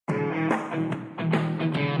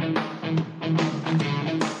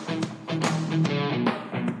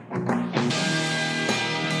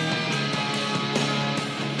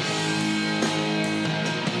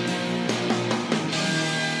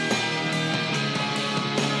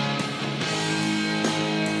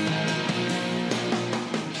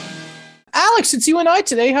Alex, it's you and I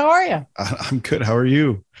today. How are you? I'm good. How are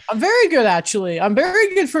you? I'm very good, actually. I'm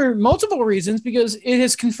very good for multiple reasons because it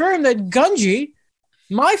has confirmed that Gungi,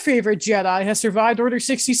 my favorite Jedi, has survived Order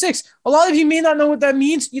 66. A lot of you may not know what that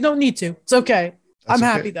means. You don't need to. It's okay. I'm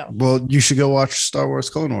happy, though. Well, you should go watch Star Wars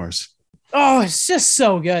Clone Wars. Oh, it's just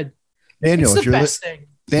so good. Daniel, it's the best thing.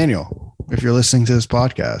 Daniel, if you're listening to this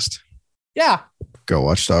podcast, yeah, go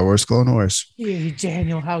watch Star Wars Clone Wars. Hey,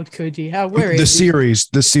 Daniel, how could you?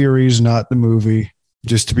 The series, not the movie,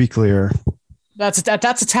 just to be clear. That's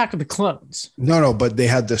Attack of the Clones. No, but they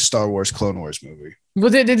had the Star Wars Clone Wars movie.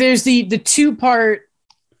 Well, there's the 2-part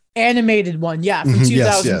animated one, from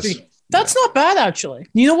 2003. Yes. That's not bad, actually.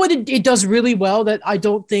 You know what it does really well that I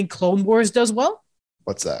don't think Clone Wars does well?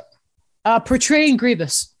 What's that? Portraying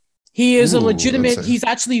Grievous. He is a legitimate. He's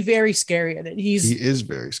actually very scary in it. He is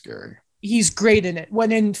very scary. He's great in it.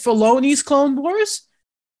 When in Filoni's Clone Wars,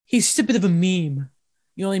 he's just a bit of a meme.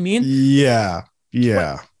 You know what I mean? Yeah.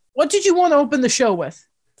 What did you want to open the show with?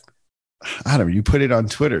 Adam, you put it on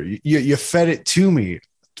Twitter. You fed it to me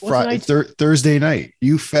Thursday night.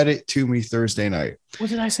 You fed it to me Thursday night.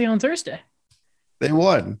 What did I say on Thursday? They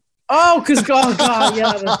won. Oh, because God,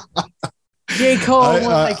 yeah. J. Cole.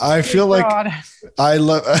 I feel like I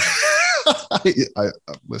love. I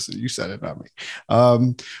listen. You said it, not me.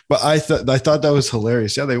 But I thought that was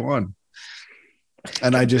hilarious. Yeah, they won,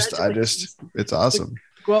 and I just, it's awesome.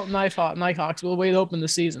 Go out Nighthawks. We'll wait to open the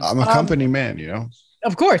season. I'm a company man, you know.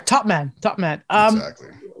 Of course, top man. Exactly.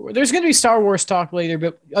 There's going to be Star Wars talk later,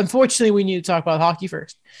 but unfortunately, we need to talk about hockey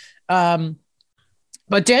first.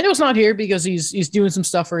 But Daniel's not here because he's doing some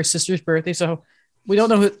stuff for his sister's birthday, so. We don't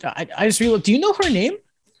know who. I just realized. Do you know her name?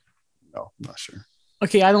 No, I'm not sure.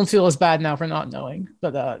 Okay, I don't feel as bad now for not knowing.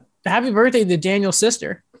 But happy birthday to Daniel's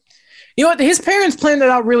sister. You know what? His parents planned it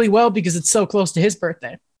out really well because it's so close to his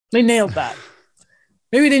birthday. They nailed that.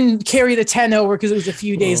 Maybe they didn't carry the 10 over because it was a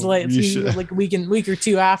few days late, like a week or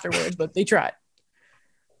two afterwards. But they tried.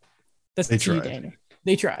 They tried. Daniel.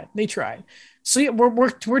 They tried. So yeah,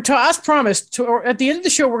 we're as promised. At the end of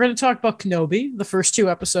the show, we're going to talk about Kenobi. The first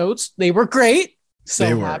 2 episodes, they were great.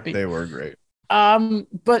 Happy. They were great.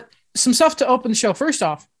 But some stuff to open the show. First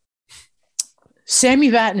off,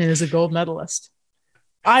 Sami Vatanen is a gold medalist.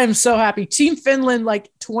 I am so happy. Team Finland,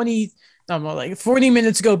 40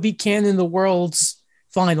 minutes ago, beat Canada in the World's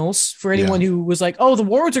finals. For anyone who was like, "Oh, the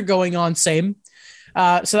Worlds are going on," same.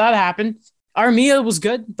 So that happened. Armia was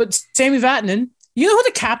good, but Sami Vatanen. You know who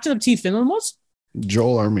the captain of Team Finland was?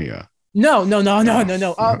 Joel Armia. No.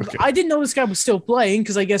 Okay. I didn't know this guy was still playing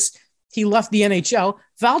because I guess. He left the NHL.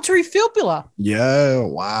 Valtteri Filppula. Yeah,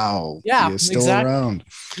 wow. Yeah, he is still around.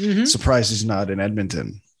 Mm-hmm. Surprised he's not in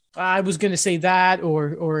Edmonton. I was going to say that,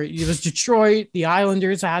 or it was Detroit. The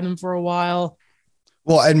Islanders had him for a while.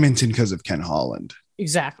 Well, Edmonton because of Ken Holland.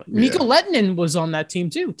 Exactly. Yeah. Mikko Lehtinen was on that team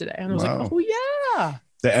too today. And I was like, oh, yeah.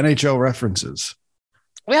 The NHL references.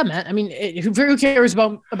 Yeah, man. I mean, who cares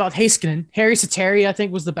about Heiskanen? Harry Sateri, I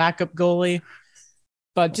think, was the backup goalie.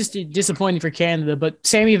 But just disappointing for Canada. But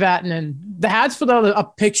Sami Vatanen, the Hats put out a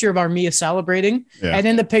picture of Armia celebrating, and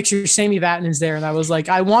in the picture, Sami Vatanen's there, and I was like,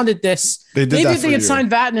 I wanted this. Maybe if they had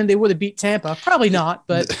signed Vatanen, they would have beat Tampa. Probably not,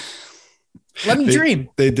 but let me dream.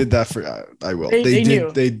 They did that for. I will. They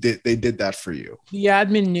knew. They did that for you. The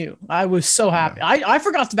admin knew. I was so happy. I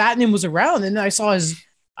forgot Vatanen was around, and I saw his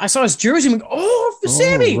jersey. I'm like, for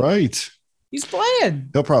Sammy, right? He's playing.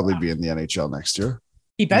 He'll probably be in the NHL next year.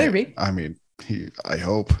 He better be. I mean. I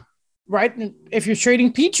hope. Right. And if you're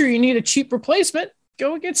trading Petrie, you need a cheap replacement.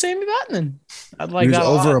 Go and get Sami Vatanen. I'd like that.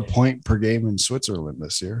 Over a point per game in Switzerland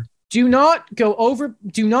this year. Do not go over.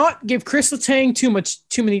 Do not give Chris Letang too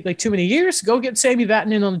many years. Go get Sami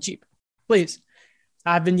Vatanen on the cheap, please.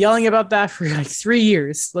 I've been yelling about that for 3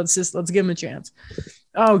 years. Let's give him a chance.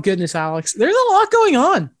 Oh goodness, Alex. There's a lot going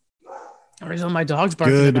on. There's all my dogs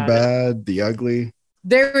barking. Good, bad, the ugly.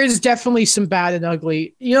 There is definitely some bad and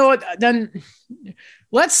ugly. You know what? Then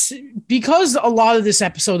because a lot of this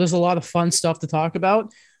episode is a lot of fun stuff to talk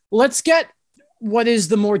about. Let's get what is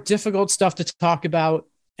the more difficult stuff to talk about,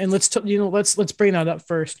 and let's bring that up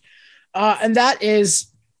first. And that is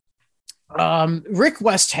Rick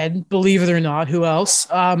Westhead. Believe it or not, who else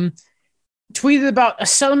tweeted about a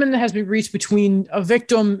settlement that has been reached between a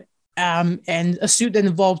victim and a suit that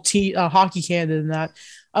involved Hockey Canada and that.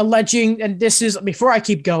 Alleging, and this is before I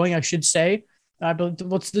keep going, I should say,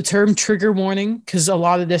 what's the term? Trigger warning, because a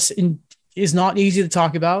lot of this is not easy to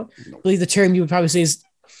talk about. I believe the term you would probably say is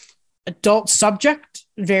adult subject,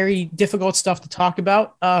 very difficult stuff to talk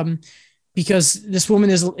about. Because this woman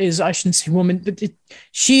is I shouldn't say woman, but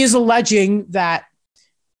she is alleging that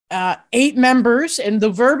 8 members, and the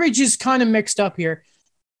verbiage is kind of mixed up here.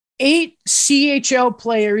 8 CHL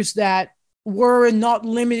players that were not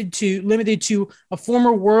limited to a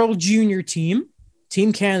former World Junior Team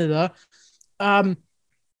Canada,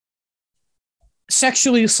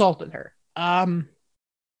 sexually assaulted her.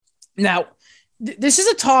 Now, this is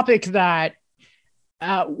a topic that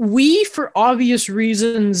we, for obvious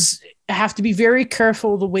reasons, have to be very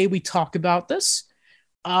careful the way we talk about this.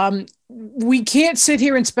 We can't sit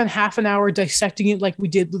here and spend half an hour dissecting it like we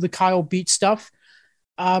did with the Kyle Beach stuff.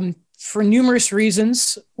 For numerous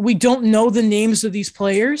reasons, we don't know the names of these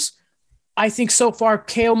players. I think so far,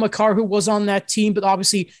 Cale Makar, who was on that team, but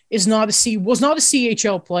obviously was not a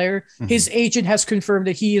CHL player. Mm-hmm. His agent has confirmed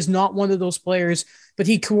that he is not one of those players, but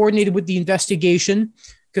he coordinated with the investigation.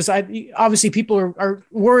 Because obviously people are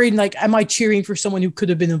worried, like, am I cheering for someone who could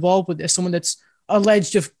have been involved with this? Someone that's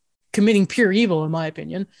alleged of committing pure evil, in my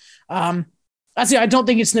opinion. I don't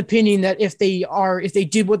think it's an opinion that if they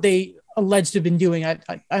did what they alleged to have been doing, I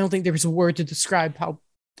don't think there was a word to describe how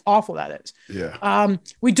awful that is. Yeah.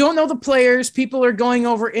 We don't know the players. People are going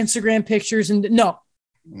over Instagram pictures, and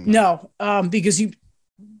because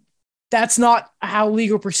that's not how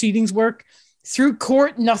legal proceedings work. Through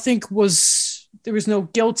court, there was no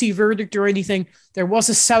guilty verdict or anything. There was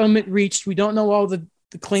a settlement reached. We don't know all the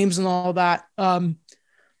claims and all that.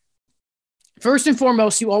 First and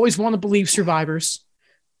foremost, you always want to believe survivors,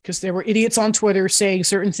 because there were idiots on Twitter saying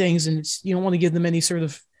certain things, and you don't want to give them any sort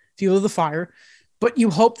of fuel of the fire. But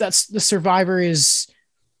you hope that the survivor is...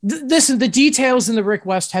 Listen, the details in the Rick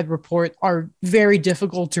Westhead report are very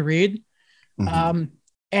difficult to read. Mm-hmm.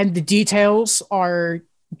 And the details are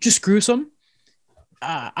just gruesome.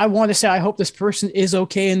 I want to say I hope this person is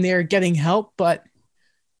okay and they're getting help, but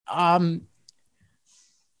I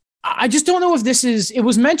just don't know if this is... It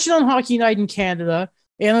was mentioned on Hockey Night in Canada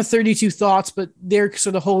and on 32 Thoughts, but they're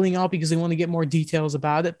sort of holding out because they want to get more details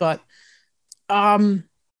about it. But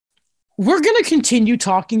we're going to continue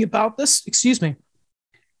talking about this,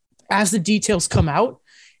 as the details come out.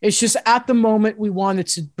 It's just at the moment we wanted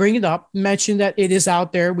to bring it up, mention that it is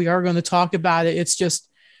out there. We are going to talk about it. It's just...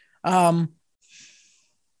 like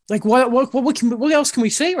what else can we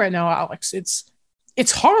say right now, Alex? It's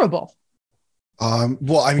horrible.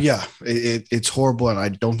 It's horrible, and I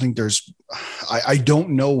don't think I don't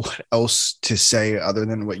know what else to say other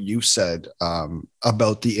than what you said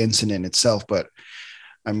about the incident itself. But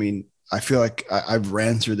I mean, I feel like I've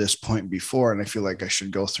ran through this point before, and I feel like I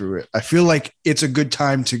should go through it. I feel like it's a good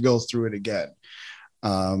time to go through it again.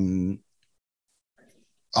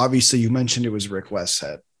 Obviously, you mentioned it was Rick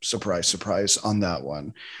Westhead. Surprise on that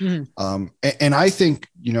one. Mm-hmm. And I think,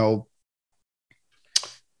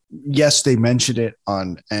 yes, they mentioned it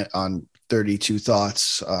on 32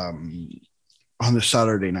 Thoughts on the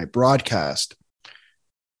Saturday night broadcast.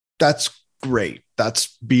 That's great.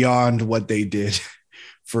 That's beyond what they did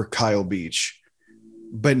for Kyle Beach.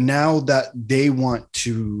 But now that they want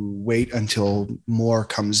to wait until more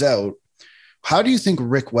comes out, how do you think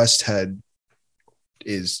Rick Westhead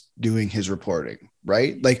is doing his reporting?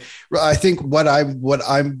 Right? Like, I think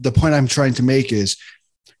the point I'm trying to make is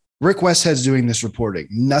Rick Westhead's doing this reporting.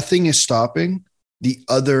 Nothing is stopping the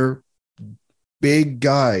other big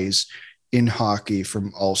guys in hockey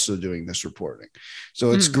from also doing this reporting.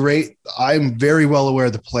 So it's great. I'm very well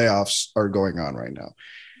aware the playoffs are going on right now.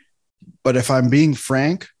 But if I'm being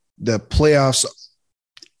frank, the playoffs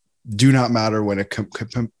do not matter when it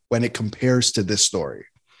compares to this story.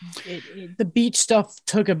 The Beach stuff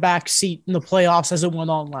took a back seat in the playoffs as it went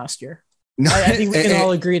on last year. I think we can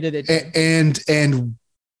all agree that it did. And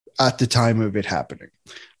at the time of it happening,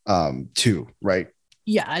 too, right?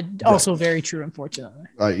 Yeah, also very true, unfortunately.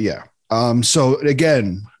 Yeah. So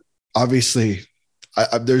again, obviously,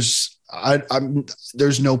 there's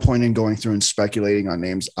no point in going through and speculating on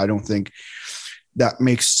names. I don't think that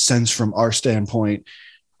makes sense from our standpoint.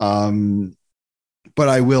 But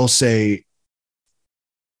I will say,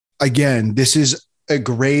 again, this is a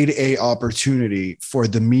grade A opportunity for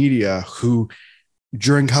the media who,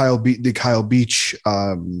 during the Kyle Beach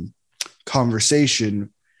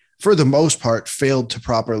conversation, for the most part, failed to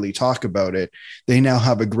properly talk about it. They now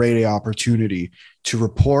have a grade A opportunity to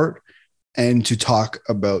report and to talk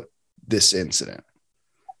about this incident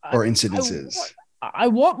or incidences. I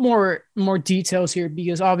want more details here,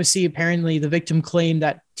 because obviously, apparently, the victim claimed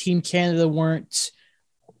that Team Canada weren't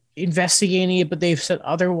investigating it, but they've said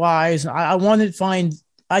otherwise. I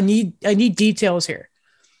need details here.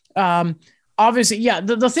 Obviously, yeah,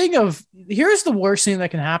 the thing of, here's the worst thing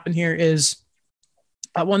that can happen here is,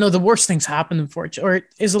 the worst things happen, unfortunately, or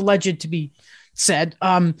is alleged to be said.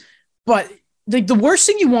 But the worst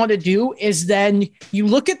thing you want to do is then you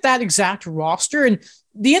look at that exact roster, and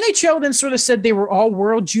the NHL then sort of said they were all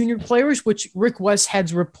world junior players, which Rick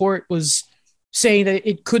Westhead's report was saying that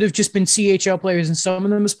it could have just been CHL players and some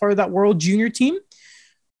of them as part of that world junior team.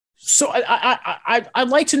 So I'd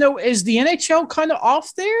like to know, is the NHL kind of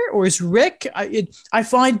off there, or is Rick? I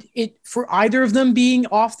find it for either of them being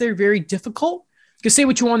off there very difficult. Because say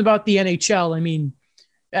what you want about the NHL. I mean,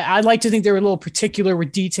 I'd like to think they were a little particular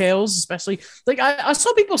with details, especially like I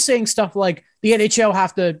saw people saying stuff like the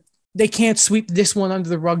NHL they can't sweep this one under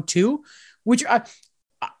the rug too, which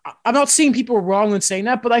I'm not seeing people wrong in saying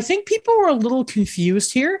that, but I think people were a little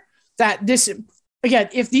confused here that this, again,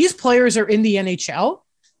 if these players are in the NHL,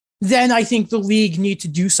 then I think the league need to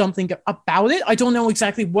do something about it. I don't know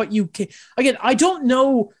exactly what you can. Again, I don't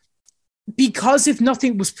know, because if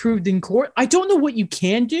nothing was proved in court, I don't know what you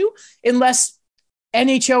can do unless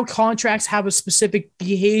NHL contracts have a specific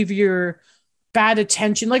behavior, bad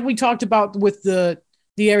attention, like we talked about with the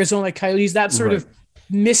Arizona Coyotes, that sort of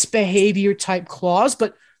misbehavior type clause.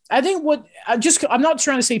 But I think I'm not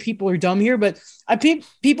trying to say people are dumb here, but I think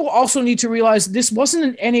people also need to realize this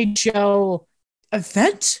wasn't an NHL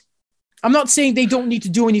event. I'm not saying they don't need to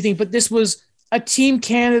do anything, but this was a Team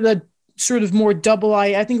Canada sort of more double I.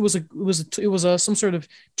 I think it was some sort of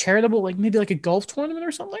charitable, like maybe like a golf tournament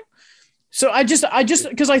or something. So I just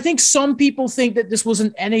because I think some people think that this was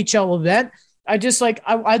an NHL event. I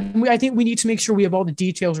think we need to make sure we have all the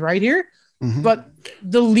details right here. Mm-hmm. But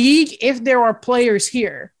the league, if there are players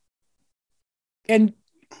here, and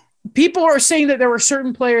people are saying that there are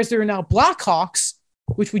certain players that are now Blackhawks,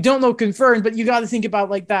 which we don't know confirmed, but you got to think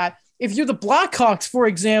about like that. If you're the Blackhawks, for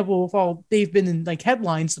example, if all they've been in like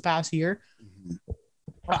headlines the past year,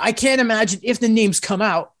 I can't imagine if the names come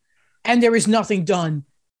out and there is nothing done,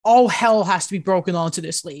 all hell has to be broken onto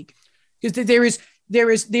this league, because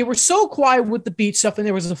they were so quiet with the beat stuff, and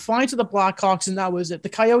there was a fine to the Blackhawks, and that was it. The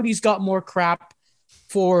Coyotes got more crap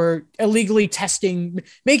for illegally testing,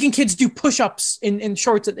 making kids do push-ups in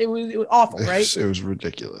shorts. It was awful, right? It was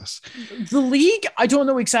ridiculous. The league, I don't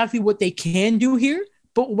know exactly what they can do here,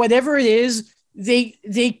 but whatever it is, they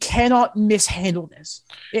cannot mishandle this.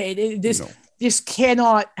 This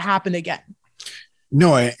cannot happen again.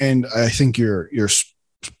 No, and I think you're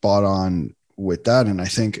spot on with that, and I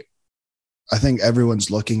think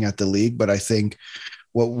everyone's looking at the league, but I think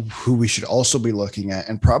who we should also be looking at,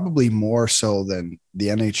 and probably more so than the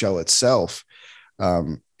NHL itself,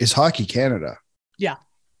 is Hockey Canada. Yeah,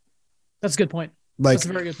 that's a good point. That's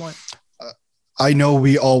a very good point. I know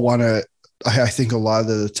we all want to. I think a lot of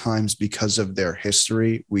the times, because of their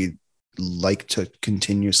history, we like to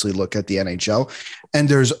continuously look at the NHL, and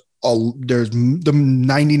there's the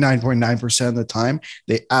 99.9% of the time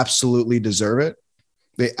they absolutely deserve it.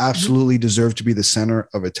 They absolutely deserve to be the center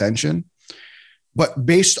of attention. But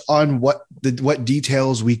based on what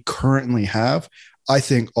details we currently have, I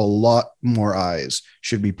think a lot more eyes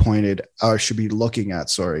should be looking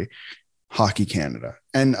at Hockey Canada.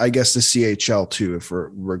 And I guess the CHL too, if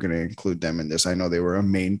we're going to include them in this. I know they were a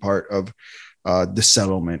main part of the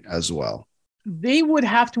settlement as well. They would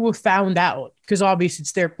have to have found out, because obviously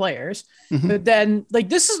it's their players. Mm-hmm. But then, like,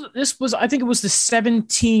 this was, I think it was the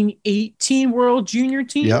 17-18 World Junior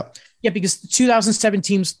team. Yeah, because the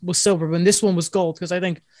 2017 was silver, but this one was gold. Because I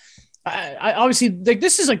think, I obviously, like,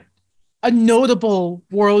 this is like a notable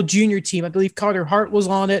World Junior team. I believe Carter Hart was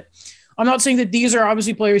on it. I'm not saying that these are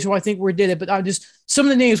obviously players who I think did it, but some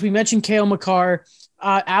of the names we mentioned: Cale Makar,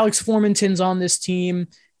 Alex Formanton's on this team.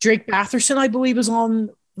 Drake Batherson, I believe, is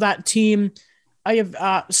on that team.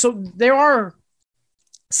 So there are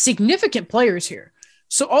significant players here.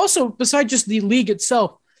 So also, besides just the league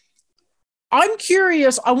itself, I'm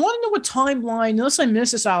curious. I want to know a timeline, unless I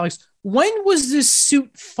miss this, Alex. When was this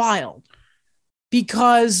suit filed?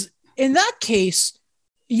 Because in that case,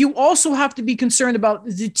 you also have to be concerned about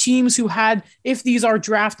the teams who had, if these are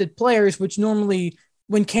drafted players, which normally,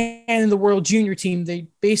 when Canada, the World Junior team, they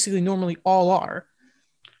basically normally all are.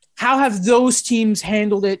 How have those teams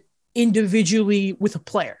handled it individually with a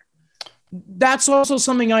player? That's also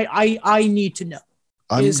something I need to know,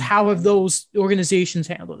 is how have those organizations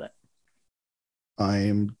handled it? I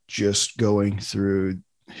am just going through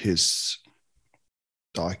his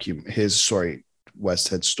Westhead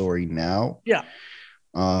story now. Yeah.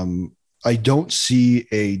 I don't see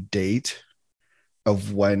a date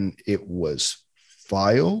of when it was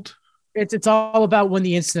filed. It's all about when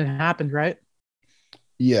the incident happened, right?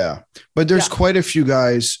 Yeah. But there's quite a few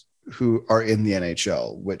guys who are in the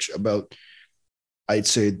NHL, which I'd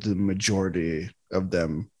say the majority of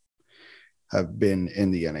them have been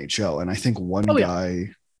in the NHL. And I think one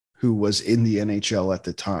guy who was in the NHL at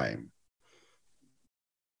the time.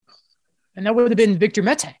 And that would have been Victor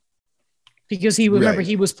Mete. because he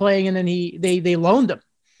was playing and then they loaned him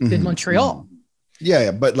to Montreal.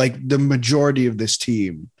 Yeah, but like the majority of this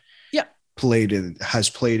team has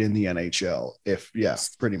played in the NHL.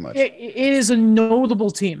 Pretty much. It is a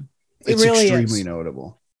notable team. It's really extremely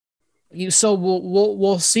notable. So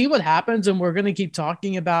we'll see what happens, and we're going to keep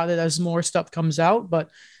talking about it as more stuff comes out.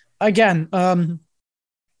 But again,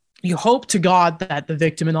 you hope to God that the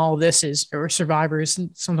victim in all of this or survivor is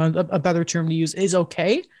sometimes a better term to use, is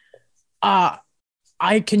okay.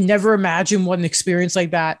 I can never imagine what an experience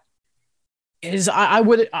like that is.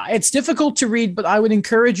 It's difficult to read, but I would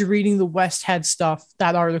encourage you reading the Westhead stuff,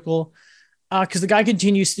 that article, because the guy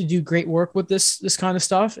continues to do great work with this kind of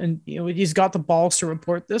stuff. And, he's got the balls to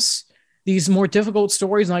report these more difficult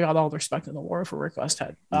stories. And I got all the respect in the world for Rick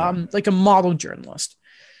Westhead, like a model journalist.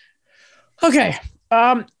 Okay.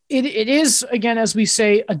 It is, again, as we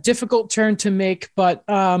say, a difficult turn to make, but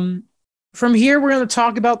from here, we're going to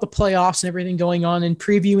talk about the playoffs and everything going on and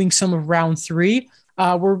previewing some of round 3.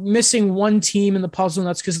 We're missing one team in the puzzle, and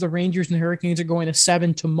that's because the Rangers and the Hurricanes are going to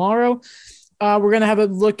 7 tomorrow. We're going to have a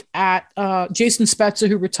look at Jason Spezza,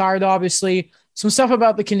 who retired, obviously. Some stuff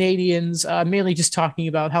about the Canadians, mainly just talking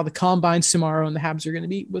about how the Combines tomorrow and the Habs are going to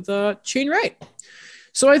be with Shane Wright.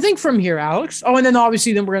 So I think from here, Alex. Oh, and then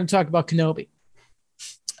obviously we're going to talk about Kenobi.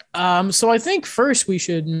 So I think first we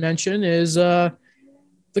should mention is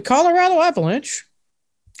the Colorado Avalanche.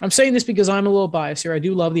 I'm saying this because I'm a little biased here. I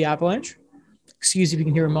do love the Avalanche. Excuse if you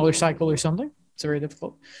can hear a motorcycle or something. It's very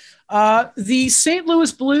difficult. The St.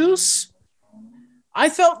 Louis Blues, I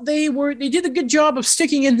felt they did a good job of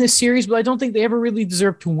sticking in this series, but I don't think they ever really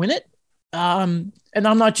deserved to win it. And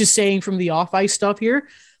I'm not just saying from the off-ice stuff here,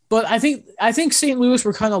 but I think St. Louis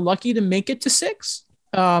were kind of lucky to make it to 6.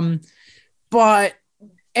 But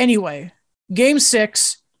anyway, game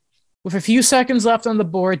 6, with a few seconds left on the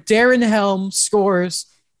board, Darren Helm scores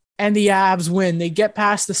and the Avs win. They get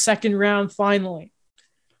past the second round finally.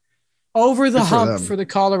 Over the hump for the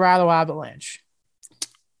Colorado Avalanche.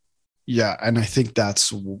 Yeah, and I think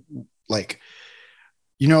that's like,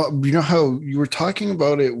 you know how you were talking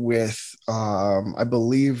about it with, I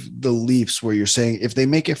believe the Leafs, where you're saying if they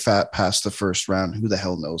make it past the first round, who the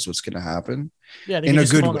hell knows what's going to happen? Yeah, in a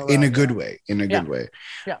good way.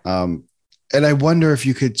 Yeah. And I wonder if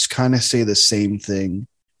you could kind of say the same thing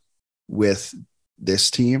with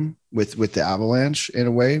this team, with the Avalanche in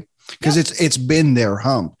a way, because it's been their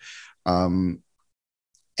hump. And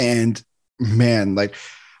man, like,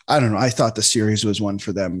 I don't know. I thought the series was one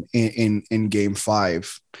for them in game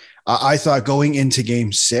 5. I thought going into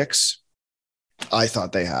game 6, I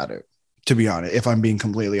thought they had it, to be honest. If I'm being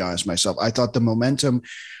completely honest myself, I thought the momentum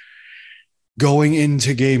going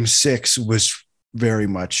into game 6 was very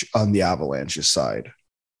much on the Avalanche's side.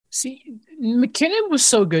 See, McKinnon was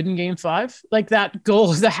so good in game 5. Like that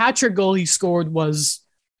goal, the hat-trick goal he scored was,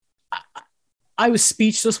 I was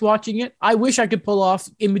speechless watching it. I wish I could pull off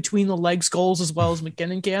in between the legs goals as well as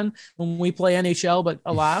McKinnon can when we play NHL, but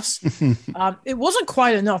alas, it wasn't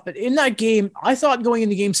quite enough. But in that game, I thought going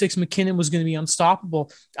into game 6, McKinnon was going to be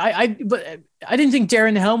unstoppable. But I didn't think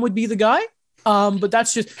Darren Helm would be the guy. But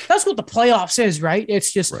that's what the playoffs is, right?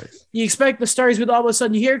 It's just, You expect the Stars, with all of a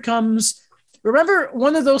sudden here comes, remember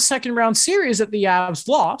one of those second round series that the Avs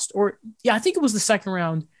lost, I think it was the second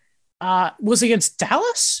round, was against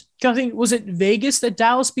Dallas. I think, was it Vegas that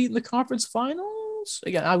Dallas beat in the conference finals?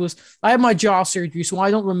 Again, I had my jaw surgery, so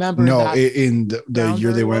I don't remember. No, in the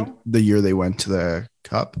year they went to the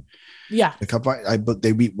Cup. Yeah, the Cup.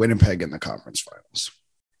 They beat Winnipeg in the conference finals.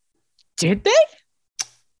 Did they?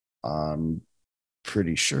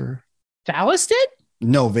 Pretty sure Dallas did.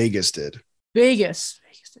 No, Vegas did. Vegas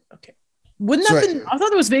did. Okay. Wouldn't that been? I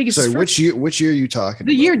thought it was Vegas. Sorry, which year are you talking about?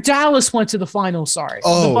 The year Dallas went to the finals. Sorry.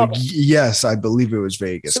 Oh, yes, I believe it was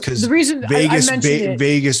Vegas, because the reason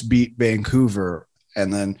Vegas beat Vancouver,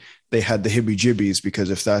 and then they had the hibby-jibbies because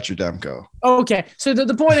of Thatcher Demko. Okay, so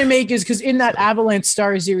the point I make is because in that Avalanche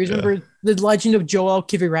Stars series, remember the legend of Joel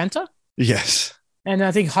Kiviranta? Yes. And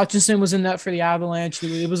I think Hutchinson was in that for the Avalanche.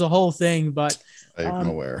 It was a whole thing, but I'm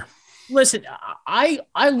aware. Listen, I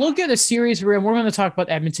look at a series where, and we're going to talk about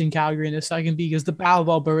Edmonton, Calgary in a second, because the Battle of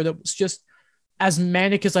Alberta was just as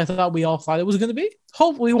manic as I thought we all thought it was going to be.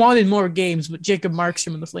 Hopefully, we wanted more games, but Jacob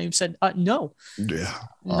Markstrom and the Flames said, no. Yeah.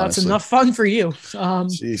 That's enough fun for you.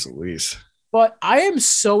 Jeez Louise. But I am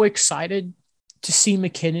so excited to see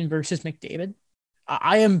McKinnon versus McDavid.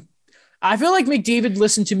 I feel like McDavid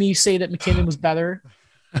listened to me say that McKinnon was better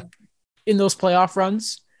in those playoff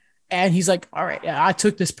runs. And he's like, all right, I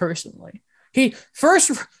took this personally. He first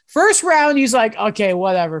round, he's like, okay,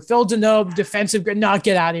 whatever. Phil Deneau, defensive, get out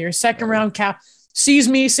of here. Second round, Cap sees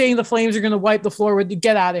me saying the Flames are going to wipe the floor with,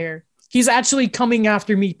 get out of here. He's actually coming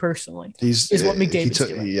after me personally. Is what McDavid's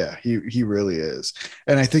doing. Yeah, he really is.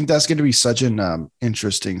 And I think that's going to be such an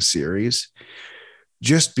interesting series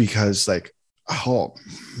just because like, oh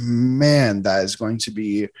man, that's going to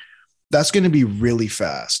be really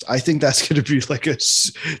fast. I think that's going to be like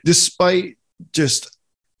despite just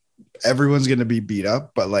everyone's going to be beat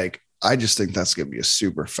up, but like, I just think that's going to be a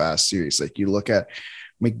super fast series. Like you look at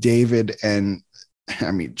McDavid and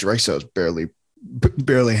I mean, Draisaitl is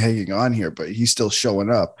barely hanging on here, but he's still showing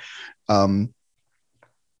up.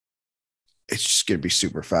 It's just going to be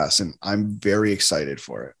super fast and I'm very excited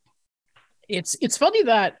for it. It's funny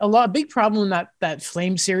that a big problem in that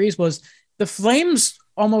Flame series was the Flames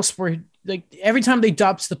almost were like every time they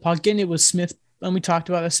dropped the puck in, it was Smith. And we talked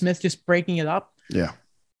about Smith just breaking it up. Yeah.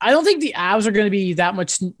 I don't think the Avs are going to be that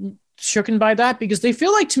much shooken by that because they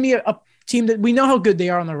feel like to me a team that we know how good they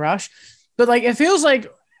are on the rush, but like it feels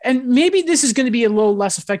like, and maybe this is going to be a little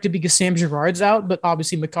less effective because Sam Girard's out, but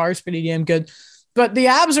obviously Makar is pretty damn good. But the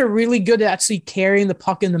Avs are really good at actually carrying the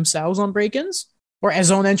puck in themselves on break-ins or as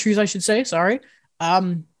zone entries, I should say. Sorry.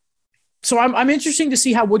 So I'm interested to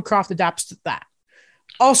see how Woodcroft adapts to that.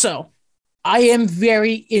 Also, I am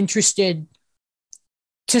very interested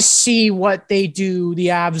to see what they do, the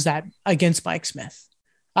Avs that against Mike Smith.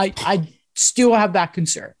 I still have that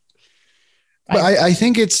concern. But I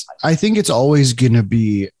think it's always going to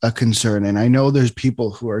be a concern. And I know there's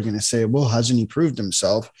people who are going to say, well, hasn't he proved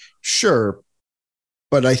himself? Sure.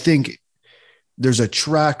 But I think there's a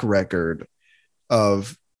track record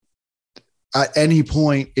of at any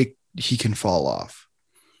point he can fall off.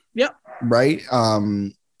 Yep. Right.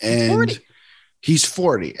 And 40. He's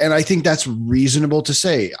 40. And I think that's reasonable to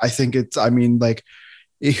say. I think like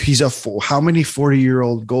he's how many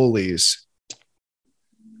 40-year-old goalies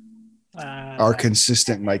are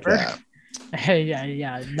consistent like that? Hey,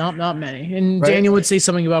 yeah, not many. And right? Daniel would say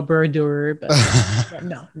something about Brodeur, but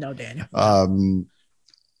no, Daniel.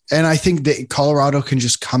 And I think that Colorado can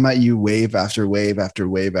just come at you wave after wave after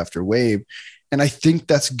wave after wave, and I think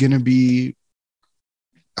that's gonna be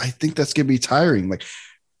tiring. Like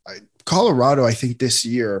Colorado, I think this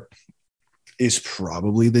year is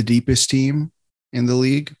probably the deepest team in the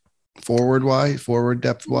league, forward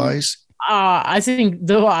depth wise. I think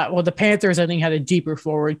the Panthers, I think, had a deeper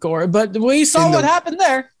forward core, but we saw what happened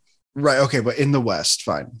there. Right. Okay. But in the West,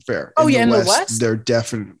 fine. Fair. In the West, they're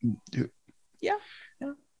definitely. Yeah.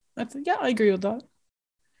 I agree with that.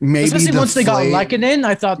 Maybe especially once they got Lehkonen,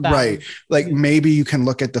 I thought that. Right. Like maybe you can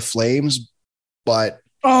look at the Flames, but.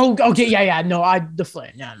 Oh, okay. Yeah. No, the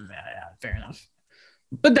Flames. Yeah. Fair enough.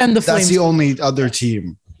 But then the Flames. That's the only other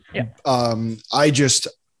team. Yeah.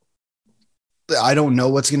 I don't know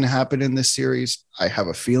what's going to happen in this series. I have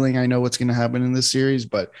a feeling I know what's going to happen in this series,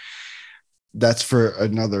 but that's for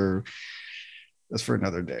another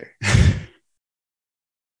day.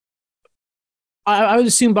 I would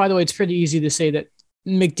assume, by the way, it's pretty easy to say that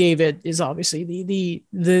McDavid is obviously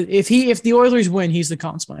if the Oilers win, he's the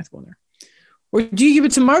Conn Smythe winner. Or do you give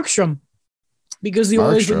it to Markstrom? Because the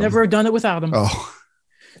Oilers would never have done it without him. Oh.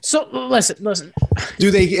 So listen.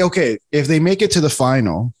 If they make it to the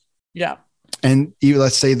final. Yeah. And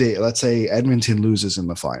let's say Edmonton loses in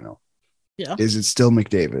the final. Yeah. Is it still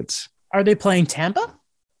McDavid's? Are they playing Tampa?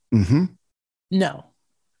 Mm-hmm. No.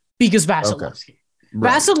 Because Vasilevsky. Okay.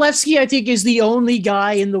 Right. Vasilevsky, I think, is the only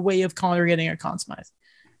guy in the way of Connor getting a Conn Smythe.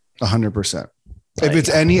 100%. If it's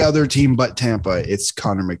any other team but Tampa, it's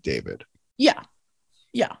Connor McDavid. Yeah.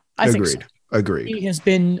 I think so. Agreed. He has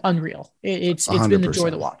been unreal. It's been a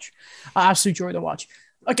joy to watch. Absolute joy to watch.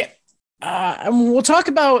 Okay. And we'll talk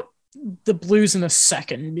about the Blues in a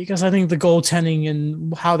second because I think the goaltending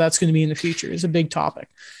and how that's going to be in the future is a big topic.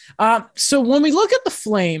 So when we look at the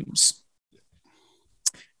Flames,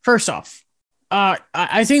 first off,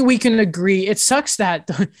 I think we can agree. It sucks that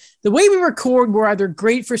the way we record, we're either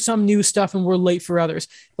great for some new stuff and we're late for others.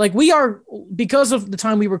 Like we are, because of the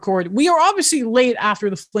time we record, we are obviously late after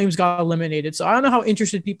the Flames got eliminated. So I don't know how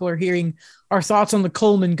interested people are hearing our thoughts on the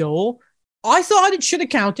Coleman goal. I thought it should have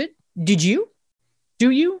counted. Did you? Do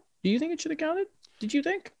you think it should have counted? Did you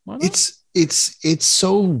think? It's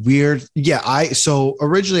so weird. Yeah. So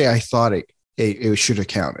originally I thought it should have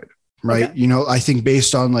counted. Right. Okay. I think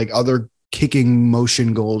based on like other kicking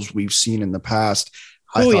motion goals we've seen in the past,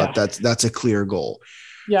 I thought that's a clear goal.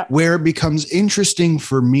 Yeah. Where it becomes interesting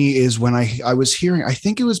for me is when I was hearing, I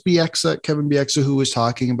think it was Kevin Bieksa who was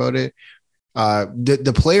talking about it,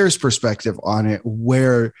 the player's perspective on it,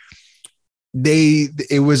 where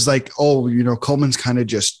it was like, Coleman's kind of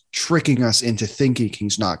just tricking us into thinking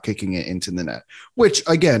he's not kicking it into the net, which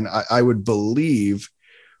again, I would believe,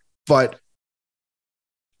 but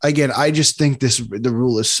again, I just think the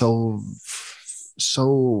rule is so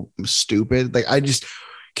stupid. Like,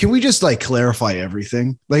 can we just like clarify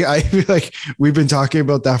everything? Like, I feel like we've been talking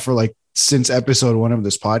about that for like since episode 1 of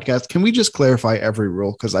this podcast. Can we just clarify every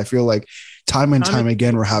rule? Because I feel like time and time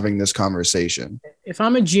again, we're having this conversation. If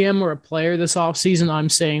I'm a GM or a player this offseason, I'm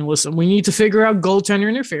saying, listen, we need to figure out goaltender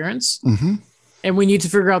interference, and we need to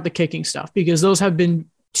figure out the kicking stuff, because those have been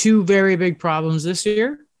 2 very big problems this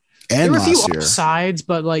year. And there were a few last year. offsides,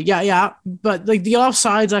 but like, but like the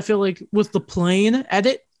offsides, I feel like with the plane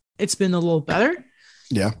edit, it's been a little better.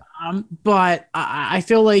 Yeah. But I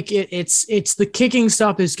feel like it's the kicking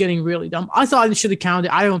stuff is getting really dumb. I thought it should have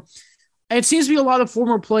counted. It seems to be a lot of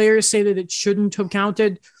former players say that it shouldn't have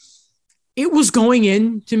counted. It was going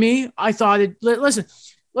in to me. I thought listen,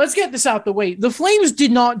 let's get this out the way. The Flames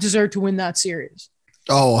did not deserve to win that series.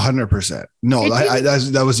 Oh, 100%. No,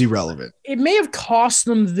 that was irrelevant. It may have cost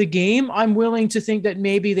them the game. I'm willing to think that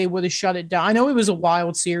maybe they would have shut it down. I know it was a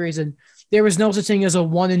wild series, and there was no such thing as a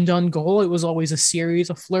one and done goal. It was always a series,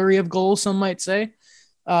 a flurry of goals, some might say.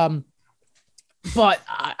 But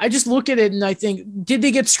I just look at it and I think, did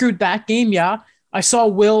they get screwed that game? Yeah. I saw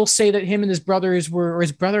Will say that him and his brothers or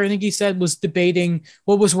his brother, I think he said, was debating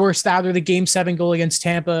what was worse, that or the Game 7 goal against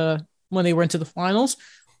Tampa when they went to the finals.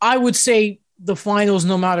 I would say the finals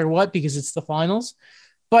no matter what, because it's the finals.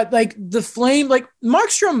 But like the Flame, like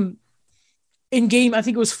Markstrom in game, I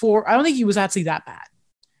think it was 4. I don't think he was actually that bad.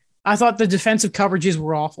 I thought the defensive coverages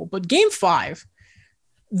were awful. But game 5,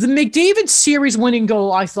 the McDavid series winning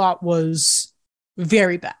goal, I thought was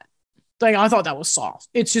very bad. Like, I thought that was soft.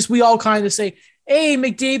 It's just, we all kind of say, hey,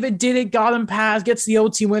 McDavid did it, got him past, gets the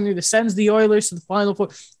OT winner, that sends the Oilers to the Final Four.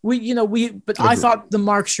 I thought the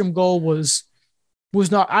Markstrom goal was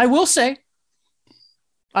not. I will say,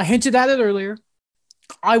 I hinted at it earlier,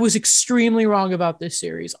 I was extremely wrong about this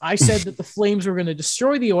series. I said that the Flames were going to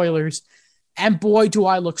destroy the Oilers, and boy, do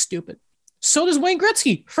I look stupid. So does Wayne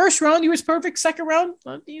Gretzky. First round, he was perfect. Second round,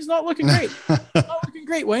 he's not looking great. Not looking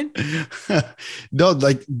great, Wayne. No,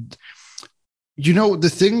 like,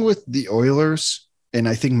 the thing with the Oilers, and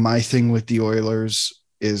I think my thing with the Oilers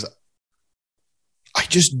is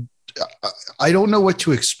I don't know what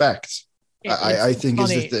to expect. I think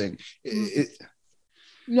funny. Is the thing.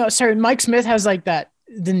 No, sorry. Mike Smith has like the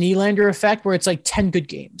Nylander effect where it's like 10 good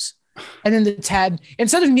games. And then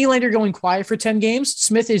instead of Nylander going quiet for 10 games,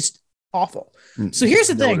 Smith is awful. So here's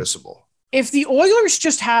the thing. If the Oilers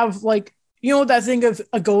just have that thing of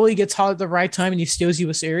a goalie gets hot at the right time and he steals you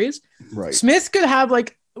a series, right? Smith could have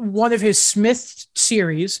one of his Smith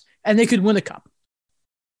series and they could win a cup.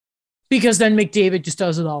 Because then McDavid just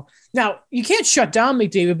does it all. Now, you can't shut down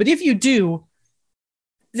McDavid, but if you do,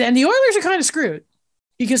 then the Oilers are kind of screwed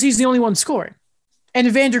because he's the only one scoring. And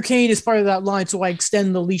Evander Kane is part of that line, so I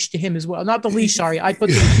extend the leash to him as well. Not the leash, sorry. I put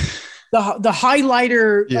the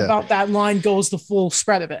highlighter about that line goes the full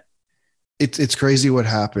spread of it. It's crazy what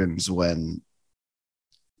happens when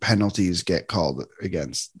penalties get called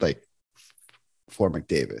against, for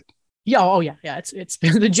McDavid. Yeah, oh yeah. It's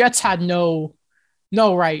the Jets had no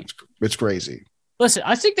right. It's crazy. Listen,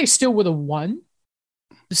 I think they still would have won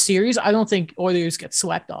the series. I don't think Oilers get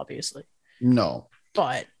swept, obviously. No.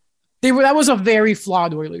 But that was a very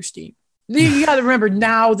flawed Oilers team. You got to remember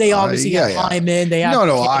now they obviously have Hyman. They have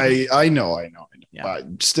I know. Yeah.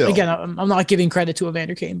 But still, again, I'm not giving credit to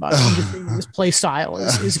Evander Kane, but I'm just saying his play style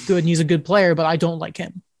is good and he's a good player. But I don't like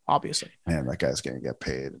him, obviously. Man, that guy's gonna get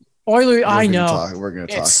paid. Oilers, I know. We're gonna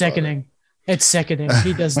talk. It's sickening. It's sickening.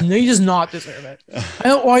 He does not deserve it. I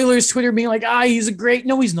know Oilers Twitter being like, he's a great.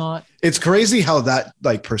 No, he's not. It's crazy how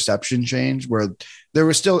that perception changed, where there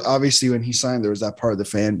was still, obviously when he signed, there was that part of the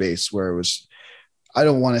fan base where it was, I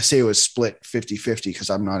don't want to say it was split 50-50 because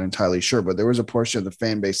I'm not entirely sure, but there was a portion of the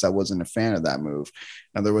fan base that wasn't a fan of that move.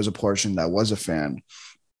 And there was a portion that was a fan.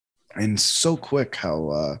 And so quick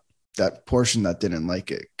how that portion that didn't like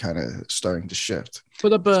it kind of starting to shift.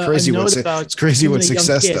 Put up it's crazy what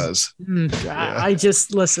success does. I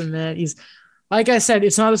just listen, man. He's, like I said,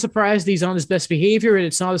 it's not a surprise that he's on his best behavior, and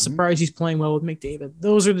it's not a surprise he's playing well with McDavid.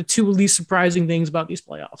 Those are the 2 least surprising things about these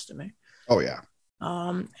playoffs to me. Oh yeah.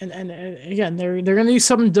 And again, they're going to do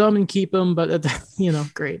something dumb and keep him, but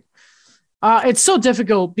great. It's so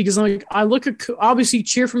difficult because I look at, obviously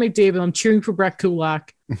cheer for McDavid. I'm cheering for Brett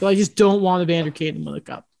Kulak, but I just don't want Evander Kane to win the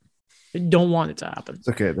cup. I don't want it to happen. It's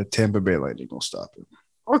okay. The Tampa Bay Lightning will stop it.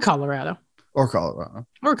 Or Colorado.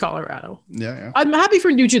 Yeah. I'm happy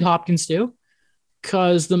for Nugent Hopkins too,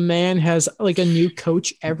 because the man has a new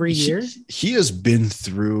coach every year. He has been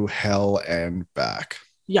through hell and back.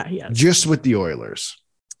 Yeah, he has. Just with the Oilers.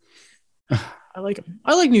 I like him.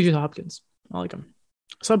 I like Nugent Hopkins. I like him.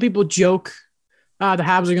 Some people joke The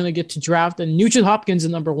Habs are going to get to draft and Nugent Hopkins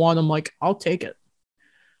at number 1. I'm like, I'll take it.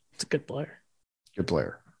 It's a good player. Good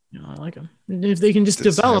player. I like him. And if they can just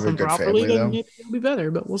develop him properly, then maybe it'll be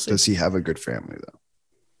better. But we'll see. Does he have a good family though?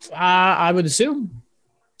 I would assume.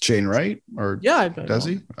 Shane Wright, or does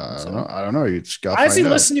he? I don't know. You just got. I actually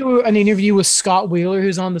listened to an interview with Scott Wheeler,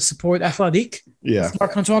 who's on the Support Athletic. Yeah.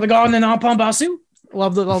 Marc-Antoine Garden and Ampon Basu.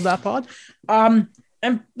 Love that pod.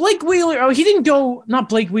 And Blake Wheeler. He didn't go. Not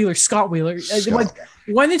Blake Wheeler. Scott Wheeler.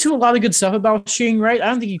 Went into a lot of good stuff about Shane Wright. I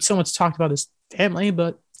don't think he so much talked about his family,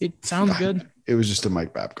 but it sounds good. It was just a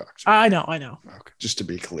Mike Babcock. I know. Okay, just to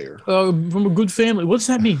be clear. From a good family. What does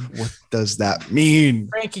that mean? What does that mean?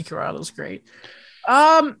 Frankie Corrado's great.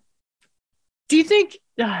 Do you think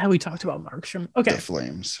we talked about Markstrom? Okay. The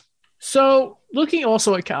Flames. So looking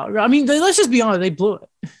also at Calgary, I mean, let's just be honest, they blew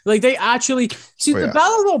it. Like they actually the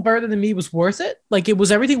Battle of Alberta to me was worth it. Like it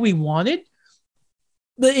was everything we wanted.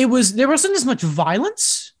 But there wasn't as much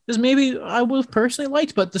violence as maybe I would have personally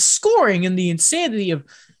liked, but the scoring and the insanity of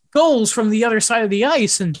goals from the other side of the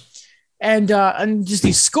ice and just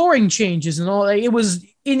these scoring changes and all that, it was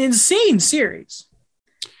an insane series.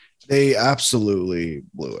 They absolutely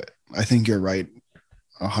blew it. I think you're right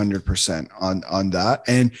 100% on that.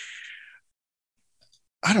 And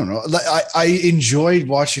I don't know. I enjoyed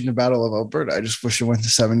watching the Battle of Alberta. I just wish it went to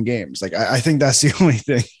 7 games. Like I think that's the only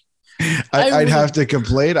thing I'd have to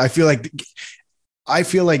complain. I feel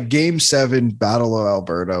like Game 7 Battle of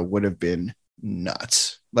Alberta would have been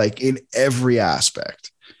nuts, like in every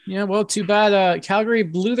aspect. Yeah, well, too bad. Calgary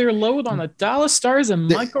blew their load on the Dallas Stars and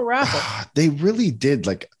Michael Raffl. They really did.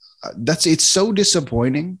 Like it's so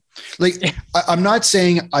disappointing. Like I'm not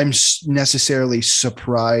saying I'm necessarily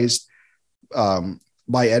surprised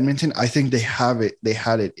by Edmonton. I think they have it. They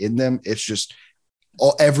had it in them. It's just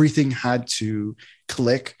everything had to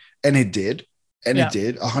click, and it did. And it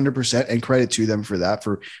did 100%, and credit to them for that,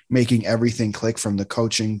 for making everything click, from the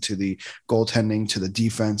coaching to the goaltending to the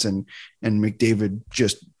defense and McDavid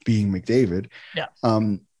just being McDavid. Yeah.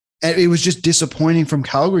 And it was just disappointing from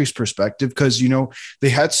Calgary's perspective because, they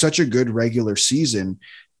had such a good regular season.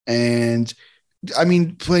 And I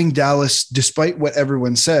mean, playing Dallas, despite what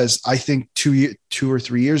everyone says, I think 2 or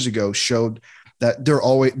 3 years ago showed that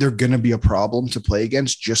they're going to be a problem to play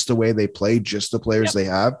against, just the way they play, just the players they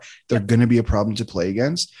have. They're going to be a problem to play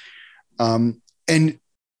against. And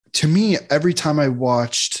to me, every time I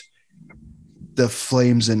watched the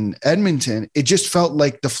Flames in Edmonton, it just felt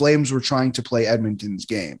like the Flames were trying to play Edmonton's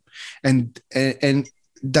game. And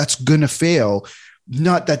that's going to fail.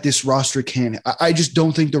 Not that this roster can. I just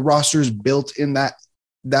don't think the roster is built in that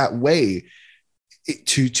way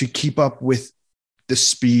to keep up with the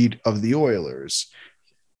speed of the Oilers.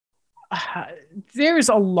 There's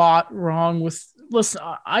a lot wrong with. Listen,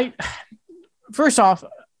 first off,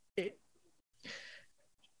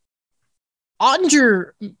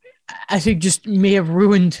 Ottinger, I think, just may have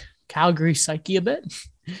ruined Calgary's psyche a bit.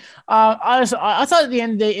 I thought at the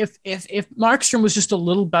end of the day, if Markstrom was just a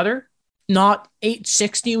little better, not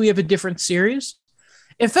 860, we have a different series.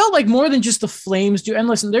 It felt like more than just the Flames do. And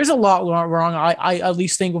listen, there's a lot wrong. I at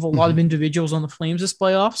least think with a lot of individuals on the Flames this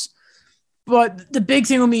playoffs. But the big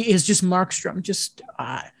thing with me is just Markstrom.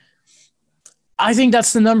 I think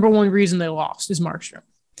that's the number one reason they lost is Markstrom.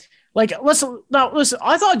 Like, listen,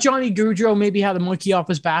 I thought Johnny Gaudreau maybe had a monkey off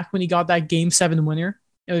his back when he got that Game 7 winner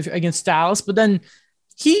against Dallas, but then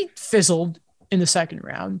he fizzled in the second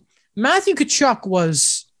round. Matthew Tkachuk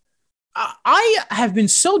was... I have been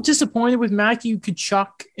so disappointed with Matthew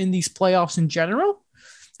Tkachuk in these playoffs in general.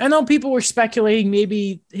 I know people were speculating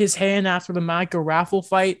maybe his hand after the Michael Raffl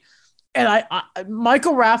fight. And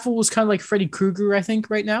Michael Raffl was kind of like Freddy Krueger, I think,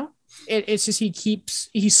 right now. It's just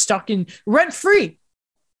he's stuck in rent-free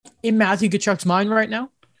in Matthew Tkachuk's mind right now.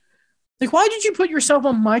 Like, why did you put yourself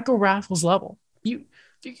on Michael Raffl's level? You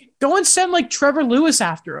go and send like Trevor Lewis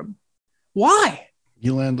after him. Why?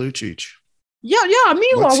 Milan Lucic. Yeah,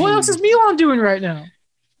 Milan. What else is Milan doing right now?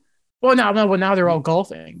 Well, now they're all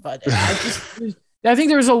golfing, but I think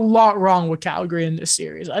there's a lot wrong with Calgary in this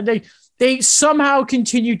series. They somehow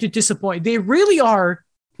continue to disappoint. They really are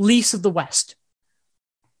Leafs of the West.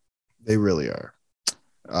 They really are.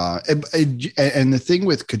 And the thing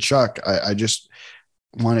with Tkachuk, I just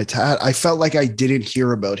wanted to add, I felt like I didn't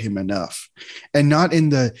hear about him enough, and not in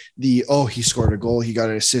the he scored a goal, he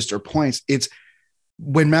got an assist or points. It's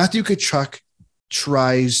when Matthew Tkachuk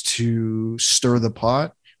tries to stir the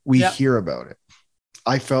pot, we hear about it.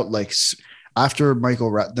 I felt like after the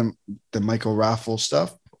Michael Raffl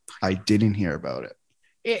stuff, I didn't hear about it.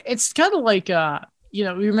 It's kind of like,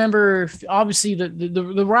 remember, obviously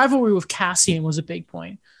the rivalry with Kassian was a big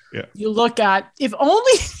point. Yeah. You look at, if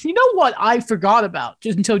only, you know what I forgot about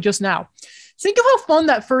until just now. Think of how fun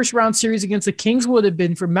that first round series against the Kings would have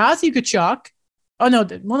been for Matthew Tkachuk. Oh, no,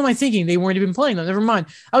 what am I thinking? They weren't even playing them. Never mind.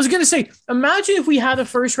 I was going to say, imagine if we had a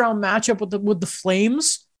first round matchup with the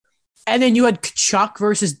Flames and then you had Tkachuk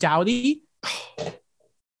versus Doughty.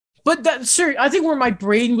 But that, sir, I think where my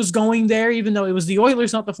brain was going there, even though it was the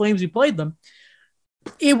Oilers, not the Flames who played them,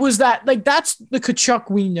 it was that, like, that's the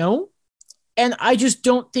Tkachuk we know. And I just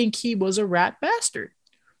don't think he was a rat bastard.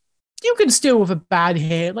 You can steal with a bad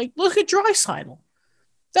hand. Like, look at Draisaitl.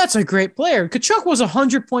 That's a great player. Tkachuk was a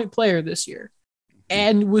 100-point player this year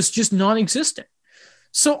and was just non-existent.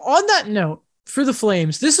 So on that note, for the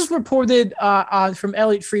Flames, this is reported from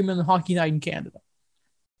Elliot Friedman on Hockey Night in Canada.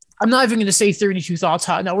 I'm not even going to say 32 Thoughts.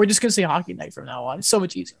 No, we're just going to say Hockey Night from now on. It's so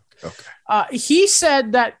much easier. Okay. He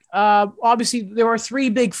said that obviously there are 3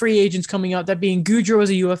 big free agents coming out, that being Gaudreau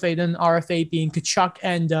as a UFA, then RFA being Tkachuk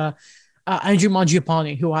and Andrew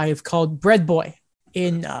Mangiapane, who I have called Bread Boy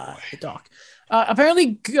in the doc.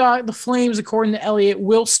 Apparently, the Flames, according to Elliott,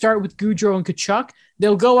 will start with Gaudreau and Tkachuk.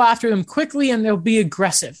 They'll go after them quickly and they'll be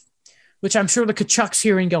aggressive, which I'm sure the Tkachuk's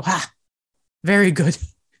hear and go, very good.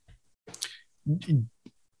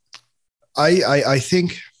 I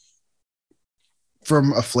think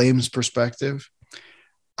from a Flames perspective,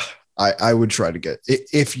 I would try to get,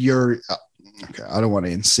 if you're okay, I don't want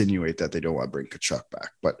to insinuate that they don't want to bring Tkachuk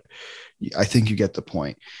back, but I think you get the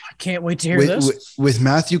point. I can't wait to hear this. With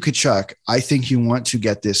Matthew Tkachuk, I think you want to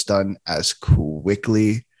get this done as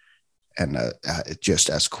quickly and just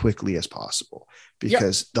as quickly as possible,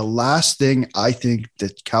 because the last thing I think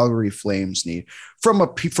that Calgary Flames need from a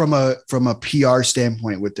PR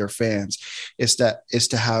standpoint with their fans is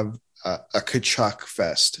to have a Tkachuk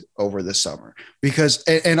fest over the summer, because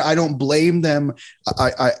and I don't blame them.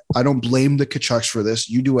 I don't blame the Tkachuks for this.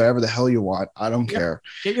 You do whatever the hell you want. I don't care.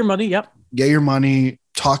 Get your money. Yep. Get your money.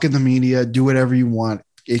 Talk in the media. Do whatever you want.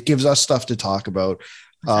 It gives us stuff to talk about.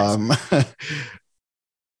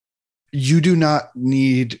 You do not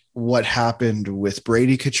need what happened with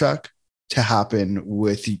Brady Tkachuk to happen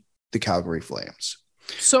with the Calgary Flames.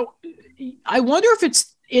 So I wonder if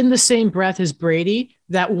it's in the same breath as Brady,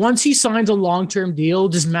 that once he signs a long-term deal,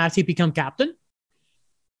 does Matthew become captain?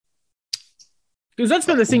 Because that's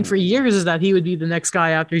been the thing for years, is that he would be the next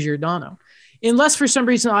guy after Giordano. Unless for some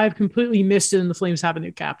reason I have completely missed it and the Flames have a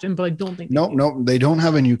new captain, but I don't think. No, they don't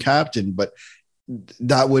have a new captain, but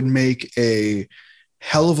that would make a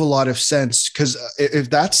hell of a lot of sense, because if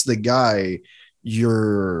that's the guy,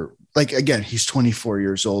 you're like, again, he's 24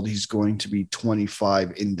 years old. He's going to be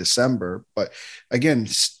 25 in December, but again,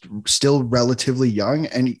 still relatively young.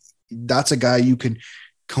 And that's a guy you can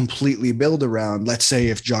completely build around. Let's say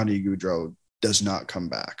if Johnny Gaudreau does not come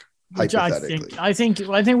back, hypothetically. I think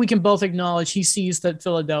we can both acknowledge he sees that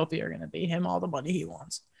Philadelphia are going to pay him all the money he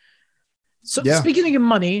wants. So Speaking of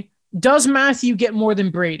money, does Matthew get more than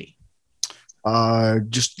Brady?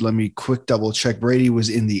 Just let me quick double check. Brady was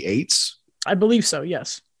in the 8s. I believe so.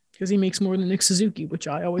 Yes. Because he makes more than Nick Suzuki, which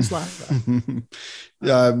I always laugh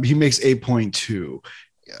at. He makes 8.2.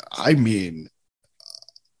 I mean,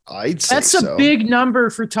 I'd say that's a big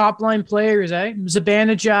number for top line players, eh?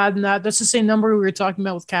 Zibanejad and that's the same number we were talking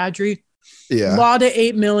about with Kadri. Yeah. A lot of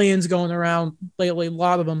 8 millions going around lately, a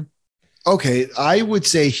lot of them. Okay. I would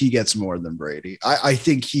say he gets more than Brady. I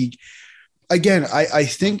think again, I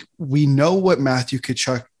think we know what Matthew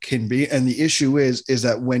Tkachuk can be, and the issue is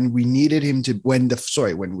that when we needed him to, when the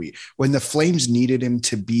Flames needed him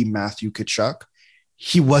to be Matthew Tkachuk,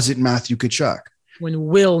 he wasn't Matthew Tkachuk. When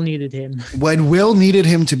Will needed him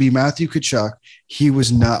to be Matthew Tkachuk, he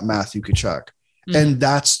was not Matthew Tkachuk, and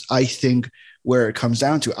that's, I think, where it comes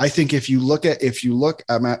down to. I think if you look at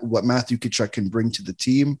what Matthew Tkachuk can bring to the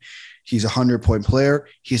team. He's a 100-point player.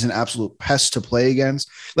 He's an absolute pest to play against.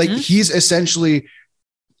 Like he's essentially,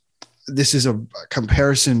 this is a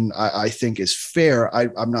comparison I think is fair.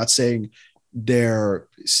 I'm not saying their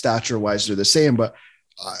stature wise they're the same, but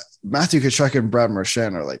Matthew Tkachuk and Brad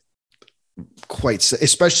Marchand are like quite,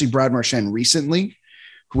 especially Brad Marchand recently,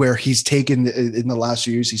 where he's taken in the last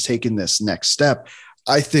few years, he's taken this next step.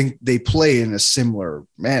 I think they play in a similar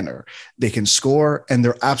manner. They can score, and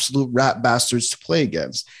they're absolute rat bastards to play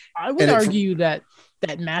against. I would argue that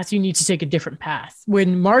Matthew needs to take a different path.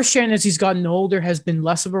 When Marchand, as he's gotten older, has been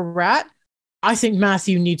less of a rat, I think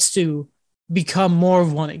Matthew needs to become more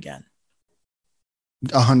of one again.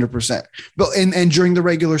 100%. But and during the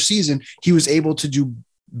regular season, he was able to do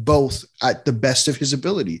both at the best of his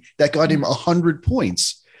ability. That got him 100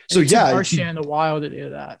 points. So yeah, Marchand a while to do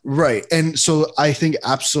that. Right. And so I think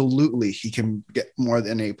absolutely he can get more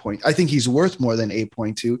than 8 point. I think he's worth more than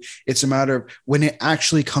 8.2. It's a matter of when it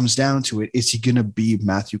actually comes down to it, is he going to be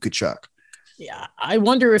Matthew Tkachuk? Yeah. I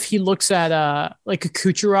wonder if he looks at like a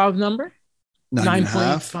Kucherov number.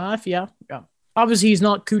 9.5. Yeah. Obviously he's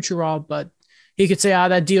not Kucherov, but he could say,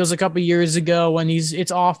 that deal's a couple years ago when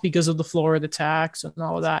it's off because of the Florida tax and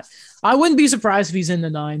all of that. I wouldn't be surprised if he's in the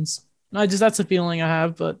 9s. That's a feeling I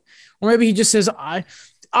have, or maybe he just says, I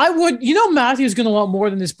would, Matthew's going to want more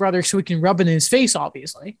than his brother so he can rub it in his face,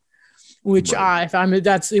 obviously, which right.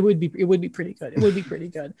 It would be pretty good. It would be pretty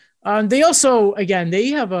good. They also, again,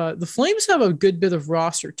 the Flames have a good bit of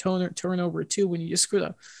roster turnover too. When you just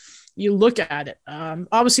you look at it.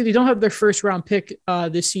 Obviously they don't have their first round pick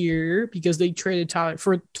this year because they traded Tyler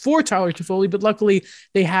for Tyler Toffoli, but luckily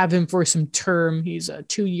they have him for some term. He's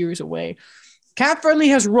 2 years away. Cap Friendly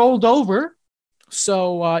has rolled over.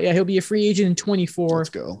 So, he'll be a free agent in 24. Let's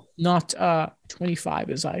go. Not 25,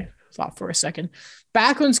 as I thought for a second.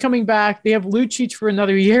 Backlund's coming back. They have Lucic for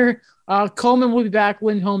another year. Coleman will be back.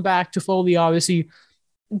 Lindholm back. Toffoli, obviously.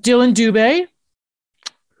 Dylan Dubé,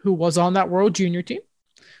 who was on that World Junior team.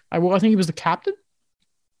 I think he was the captain.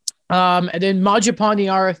 And then Mangiapane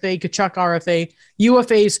RFA, Tkachuk RFA,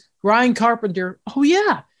 UFAs, Ryan Carpenter. Oh,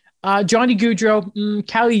 yeah. Johnny Gaudreau,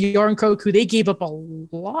 Calle Jarnkrok, who they gave up a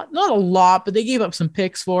lot, not a lot, but they gave up some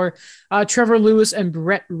picks for. Trevor Lewis and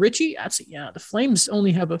Brett Ritchie. The Flames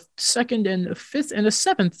only have a 2nd and a 5th and a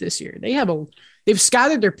 7th this year. They've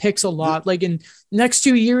scattered their picks a lot. Like in next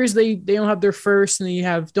 2 years, they don't have their first, and they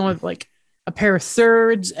don't have like a pair of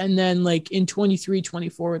 3rds, and then like in 23,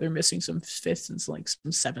 24, they're missing some 5ths and like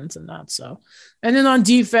some 7ths and that. So, and then on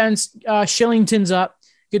defense, Shillington's up.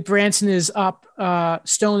 Goodbranson is up.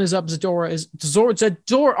 Stone is up.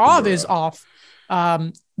 Zadorov is off.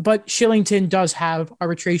 But Shillington does have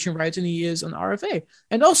arbitration rights, and he is an RFA.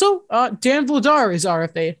 And also, Dan Vladar is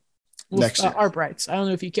RFA. Next year. ARB rights. I don't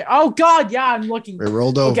know if you can. Oh, God. Yeah, I'm looking. We're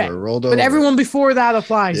rolled over. Okay. But everyone before that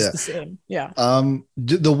applies the same. Yeah.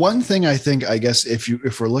 The one thing I think, I guess,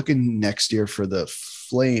 if we're looking next year for the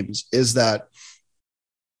Flames, is that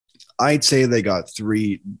I'd say they got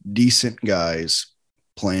 3 decent guys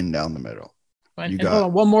playing down the middle. Hold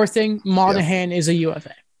on, one more thing. Monahan is a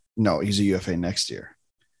UFA. No, he's a UFA next year.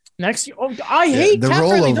 Next year? Oh, I hate the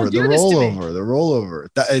rollover. The rollover.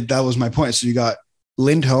 That was my point. So you got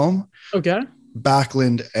Lindholm,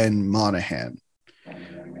 Backlund, and Monahan.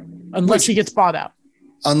 Unless he gets bought out.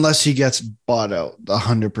 Unless he gets bought out,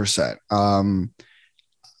 100%.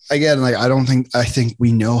 Again, I think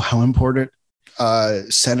we know how important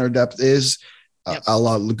center depth is. Yep.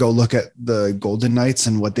 I'll go look at the Golden Knights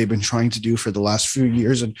and what they've been trying to do for the last few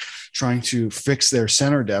years and trying to fix their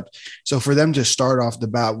center depth. So for them to start off the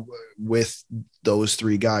bat with those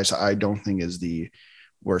 3 guys, I don't think is the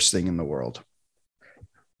worst thing in the world.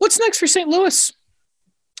 What's next for St. Louis?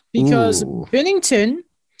 Because Binnington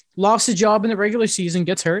lost his job in the regular season,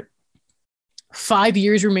 gets hurt. 5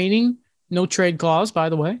 years remaining. No trade clause, by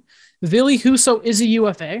the way. Ville Husso is a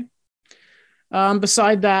UFA.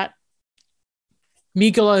 Beside that,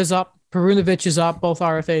 Mikkola is up. Perunovic is up. Both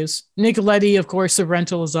RFAs. Nicoletti, of course, the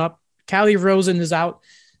rental is up. Calle Rosen is out.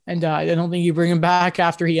 And I don't think you bring him back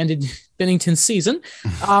after he ended Binnington's season.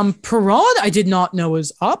 Perron, I did not know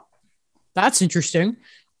is up. That's interesting.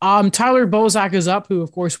 Tyler Bozak is up, who,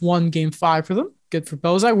 of course, won Game 5 for them. Good for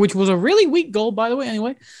Bozak, which was a really weak goal, by the way,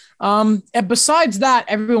 anyway. And besides that,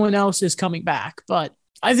 everyone else is coming back. But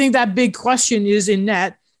I think that big question is in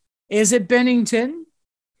net. Is it Binnington?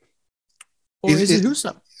 Or is it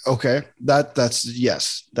Husso? Okay. That's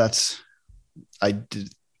yes. That's a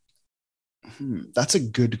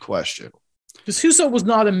good question. Because Husso was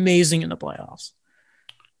not amazing in the playoffs.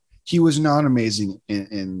 He was not amazing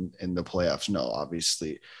in the playoffs. No,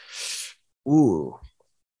 obviously. Ooh.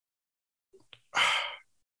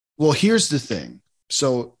 Well, here's the thing.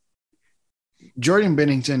 So Jordan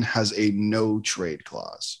Binnington has a no trade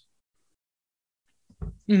clause.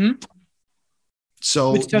 Mm-hmm.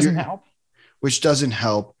 So which doesn't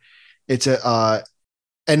help. It's a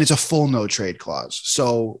full no trade clause.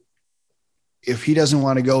 So if he doesn't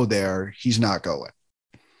want to go there, he's not going.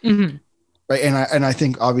 Mm-hmm. Right. And I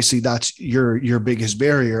think obviously that's your biggest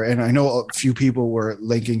barrier. And I know a few people were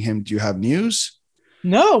linking him. Do you have news?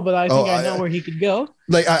 No, but I think I know where he could go.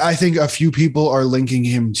 Like I think a few people are linking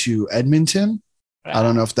him to Edmonton. I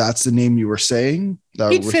don't know if that's the name you were saying.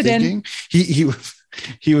 He'd fit in. He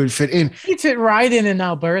would fit in. He'd fit right in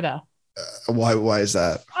Alberta. Why is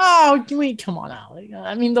that? Oh, come on, Alec.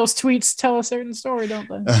 I mean, those tweets tell a certain story, don't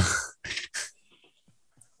they?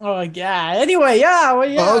 Oh yeah. Anyway, yeah. Well,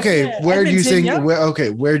 yeah. Okay, yeah. where do you Edmonton, think? yeah.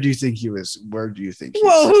 Where do you think he was? Where do you think?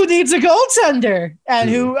 Well, who needs a goaltender and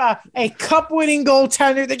Who? who a cup-winning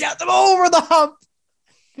goaltender to get them over the hump?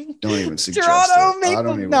 Don't even suggest Toronto it. I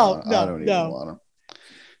don't even. No, I don't even want him.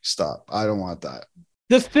 Stop. I don't want that.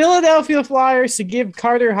 The Philadelphia Flyers to give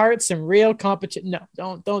Carter Hart some real competition.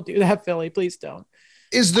 No, don't do that, Philly. Please don't.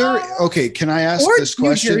 Is there okay? Can I ask this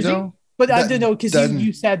question though? But I don't know because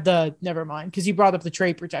you said the never mind because you brought up the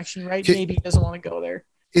trade protection, right? Maybe he doesn't want to go there.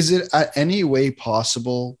 Is it at any way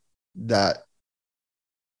possible that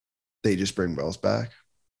they just bring Wells back?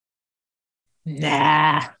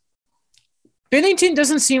 Nah. Binnington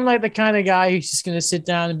doesn't seem like the kind of guy who's just going to sit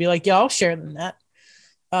down and be like, "Yeah, I'll share them that."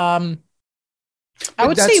 I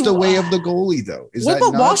would that's say the way of the goalie, though. What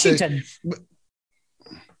about Washington?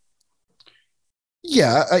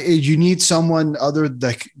 Yeah, you need someone other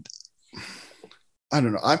that. I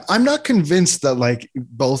don't know. I'm not convinced that like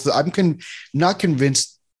both. Not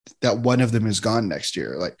convinced that one of them is gone next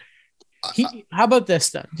year. Like, how about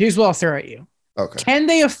this then? Here's what I'll throw at you. Okay. Can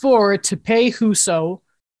they afford to pay Husso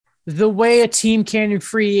the way a team can in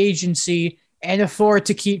free agency and afford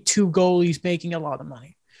to keep two goalies making a lot of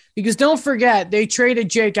money? Because don't forget, they traded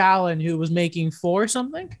Jake Allen, who was making $4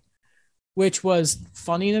 something, which was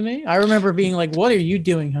funny to me. I remember being like, "What are you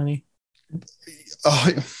doing, honey?"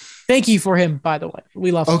 Thank you for him, by the way.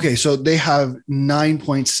 We love him. Okay, so they have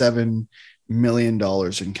 $9.7 million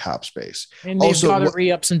in cap space. And they've got to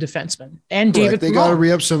re-up some defensemen. And David They got to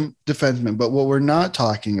re-up some defensemen. But what we're not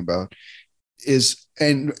talking about is,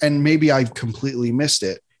 and maybe I've completely missed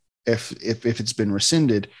it if it's been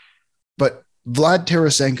rescinded, but Vlad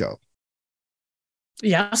Tarasenko.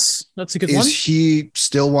 Yes, that's a good one. Is he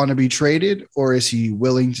still want to be traded, or is he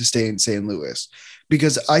willing to stay in St. Louis?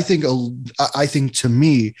 Because I think to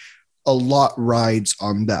me, a lot rides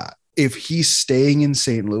on that. If he's staying in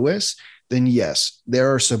St. Louis, then yes,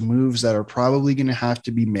 there are some moves that are probably going to have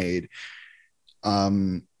to be made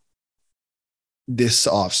this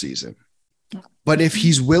offseason. But if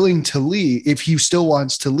he's willing to leave, if he still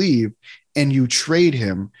wants to leave and you trade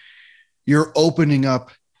him, you're opening up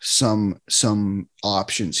some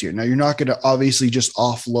options here. Now, you're not going to obviously just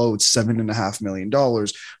offload $7.5 million.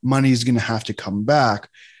 Money is going to have to come back.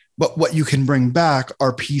 But what you can bring back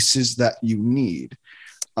are pieces that you need.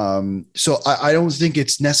 So I don't think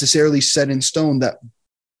it's necessarily set in stone that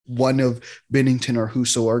one of Binnington or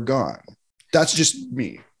Husso are gone. That's just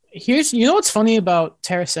me. You know what's funny about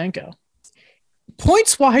Tarasenko?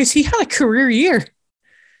 Points wise, he had a career year.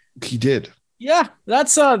 He did. Yeah,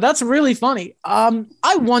 that's really funny.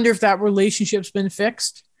 I wonder if that relationship's been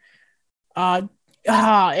fixed.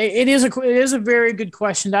 It is a very good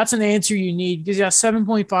question. That's an answer you need because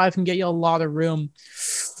 7.5 can get you a lot of room.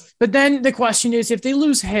 But then the question is, if they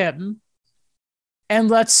lose him, and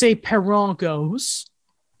let's say Perron goes,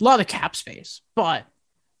 a lot of cap space, but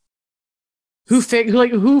who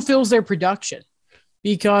fills their production?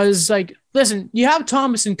 Because listen, you have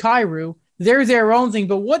Thomas and Kyrou. They're their own thing,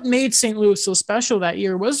 but what made St. Louis so special that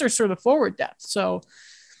year was their sort of forward depth. So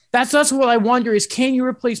that's what I wonder is, can you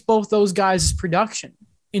replace both those guys' production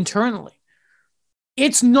internally?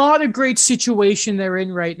 It's not a great situation they're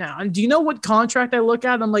in right now. And do you know what contract I look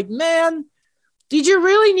at? I'm like, man, did you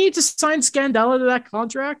really need to sign Scandella to that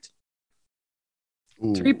contract?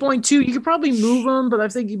 3.2. You could probably move him, but I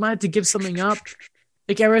think you might have to give something up.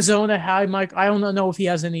 Like Arizona had Mike. I don't know if he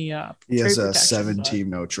has any. He has a 7-team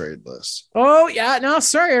no trade list. Oh yeah, no,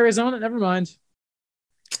 sorry Arizona. Never mind.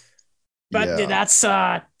 But yeah. that's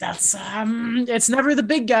it's never the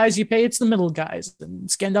big guys you pay; it's the middle guys. And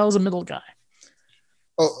Scandella's a middle guy.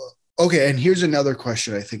 Oh, okay. And here's another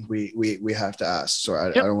question I think we have to ask. So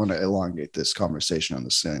I don't want to elongate this conversation on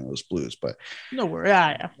the St. Louis Blues, but no worry.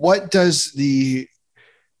 Yeah. What does a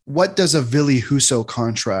Ville Husso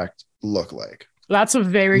contract look like? That's a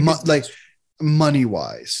very good money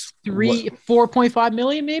wise. 4.5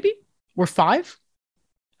 million, maybe, or 5.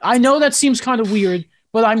 I know that seems kind of weird,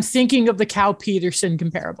 but I'm thinking of the Cal Peterson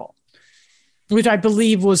comparable, which I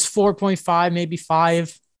believe was 4.5, maybe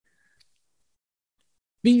 5.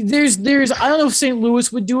 There's I don't know if St.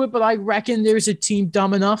 Louis would do it, but I reckon there's a team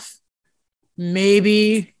dumb enough.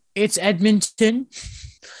 Maybe it's Edmonton.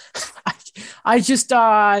 I just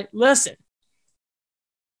listen.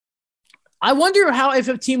 I wonder if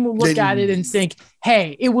a team will look at it and think,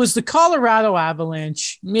 hey, it was the Colorado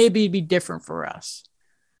Avalanche. Maybe it'd be different for us.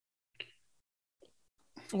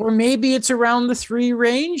 Or maybe it's around the 3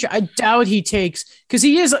 range. I doubt he takes, because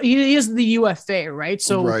he is the UFA, right?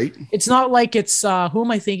 So It's not like it's who am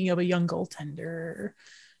I thinking of, a young goaltender?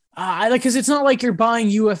 Because it's not like you're buying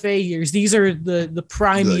UFA years. These are the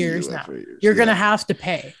prime years now. You're going to have to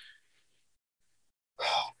pay.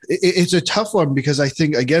 It's a tough one because I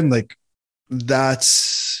think, again, like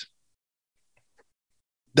that's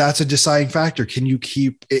a deciding factor. Can you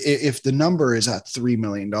keep, if the number is at $3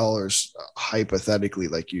 million, hypothetically,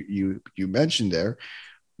 like you mentioned there,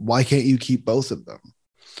 why can't you keep both of them?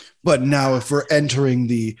 But now if we're entering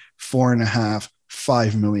the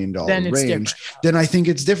 $4.5-5 million range, then I think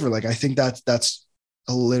it's different. Like, I think that's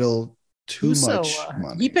a little too much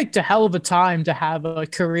money. He picked a hell of a time to have a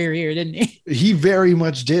career here, didn't he? He very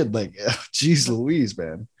much did. Like, geez Louise,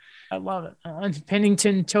 man. I love it.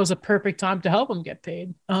 Pennington chose a perfect time to help him get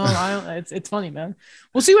paid. It's funny, man.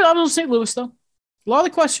 We'll see what happens with St. Louis, though. A lot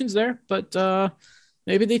of questions there, but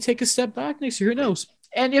maybe they take a step back next year. Who knows?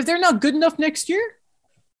 And if they're not good enough next year,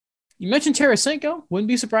 you mentioned Tarasenko. Wouldn't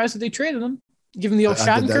be surprised if they traded him, given the old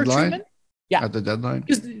Shattenkirk treatment. Yeah, at the deadline.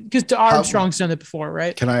 Because Armstrong's done it before,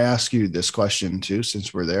 right? Can I ask you this question too,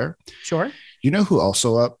 since we're there? Sure. You know who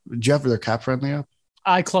also up? Did you have their cap friendly up?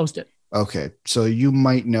 I closed it. Okay, so you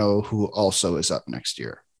might know who also is up next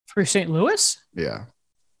year for St. Louis. Yeah,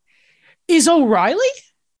 is O'Reilly?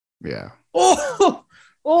 Yeah.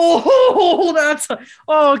 That's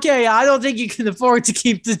okay. I don't think you can afford to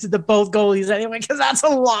keep the both goalies anyway, because that's a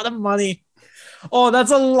lot of money.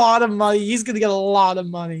 That's a lot of money. He's gonna get a lot of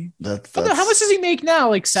money. How much does he make now?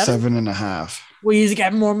 Like 7.5. Well, he's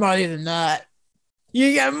getting more money than that.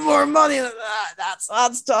 You get more money than that.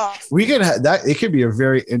 That's tough. We could have that. It could be a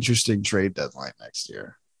very interesting trade deadline next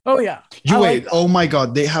year. Oh yeah. Wait. Oh my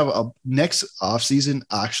God. They have a next offseason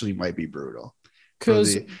actually might be brutal.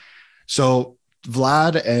 So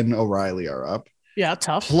Vlad and O'Reilly are up. Yeah,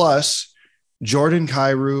 tough. Plus Jordan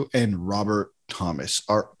Kyrou and Robert Thomas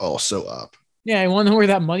are also up. Yeah, I wonder where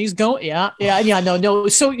that money's going. Yeah. No.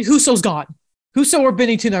 So Husso's gone. Husso or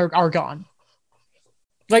Binnington are gone.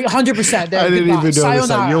 Like 100%. I didn't even notice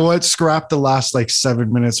that. You know what? Scrap the last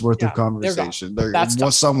 7 minutes worth of conversation.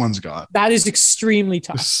 Someone's gone. That is extremely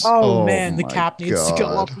tough. Oh man, the cap needs to go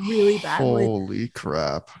up really badly. Holy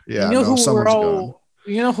crap! Yeah, you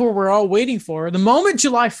know who we're all waiting for? The moment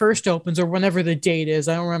July 1st opens, or whenever the date is,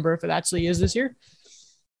 I don't remember if it actually is this year.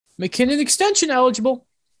 McKinnon extension eligible.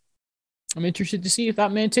 I'm interested to see if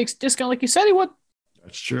that man takes a discount like he said he would.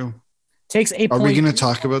 That's true. Takes 8. Are we going to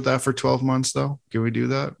talk about that for 12 months though? Can we do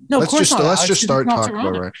that? No, let's just start talking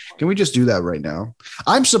about it. Can we just do that right now?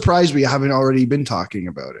 I'm surprised we haven't already been talking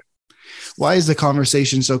about it. Why is the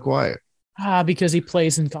conversation so quiet? Because he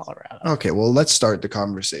plays in Colorado. Okay, well, let's start the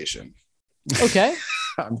conversation. Okay.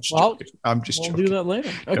 I'm just joking. Do that later.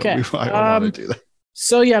 Okay. I don't want to do that.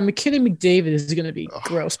 So yeah, McKinnon McDavid is going to be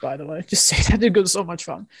gross, by the way. Just say that. They're going to so much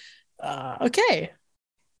fun. Okay.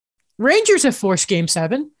 Rangers have forced Game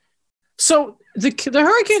 7. So the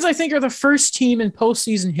Hurricanes, I think, are the first team in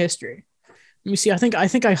postseason history. Let me see. I think I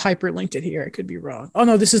hyperlinked it here. I could be wrong. Oh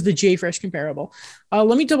no, this is the JFresh comparable.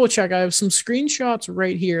 Let me double check. I have some screenshots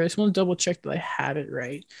right here. I just want to double check that I have it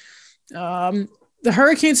right. The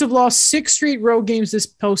Hurricanes have lost 6 straight road games this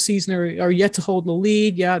postseason, or yet to hold the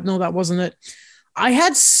lead. Yeah, no, that wasn't it. I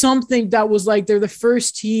had something that was like they're the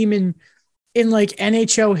first team in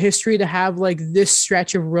NHL history to have this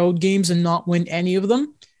stretch of road games and not win any of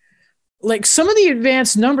them. Some of the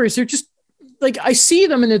advanced numbers, they're just I see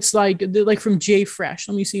them and it's from JFresh.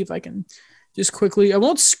 Let me see if I can just quickly. I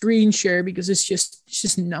won't screen share because it's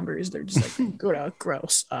just numbers. They're just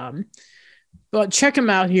gross. But check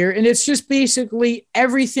them out here, and it's just basically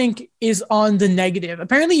everything is on the negative.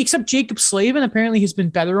 Apparently, except Jacob Slavin. Apparently, he's been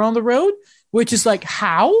better on the road, which is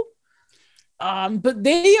how. But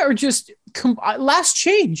they are just last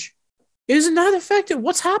change. Isn't that effective?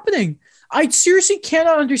 What's happening? I seriously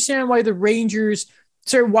cannot understand why the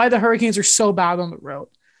Hurricanes are so bad on the road.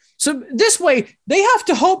 So this way, they have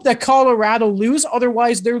to hope that Colorado lose.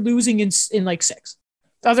 Otherwise, they're losing in 6.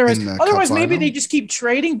 Otherwise, maybe they just keep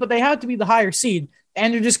trading, but they have to be the higher seed,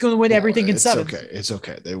 and they're just going to win everything in 7. It's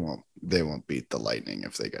okay. They won't beat the Lightning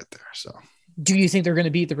if they get there. So, do you think they're going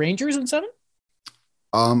to beat the Rangers in 7?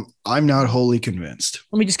 I'm not wholly convinced.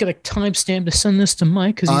 Let me just get a timestamp to send this to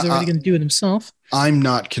Mike because he's already going to do it himself. I'm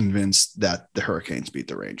not convinced that the Hurricanes beat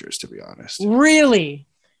the Rangers, to be honest. Really?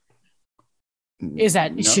 Is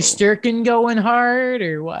that Shesterkin going hard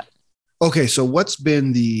or what? Okay, so what's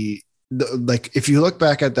been the if you look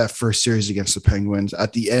back at that first series against the Penguins,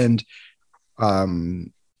 at the end,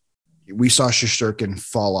 we saw Shesterkin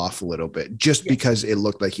fall off a little bit just because it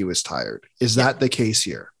looked like he was tired. Is that the case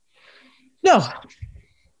here? No.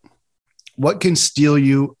 What can steal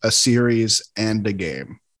you a series and a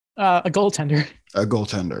game? A goaltender. A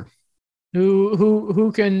goaltender.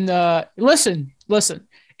 Who can listen.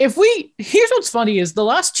 here's what's funny is the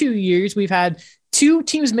last 2 years we've had two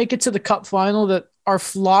teams make it to the cup final that are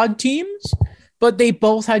flawed teams, but they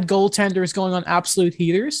both had goaltenders going on absolute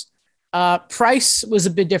heaters. Price was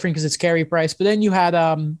a bit different because it's Carey Price, but then you had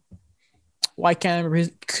why can't I remember his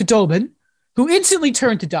Khudobin, who instantly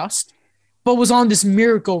turned to dust, but was on this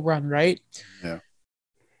miracle run, right? Yeah.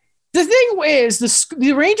 The thing is,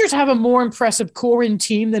 the Rangers have a more impressive core in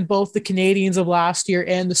team than both the Canadians of last year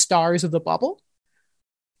and the Stars of the bubble.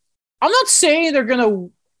 I'm not saying they're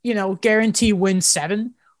going to, guarantee win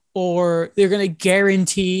 7 or they're going to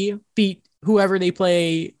guarantee beat whoever they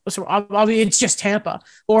play. So it's just Tampa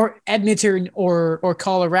or Edmonton or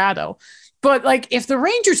Colorado. But like, if the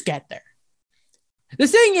Rangers get there, the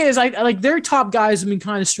thing is, their top guys have been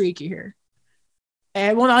kind of streaky here.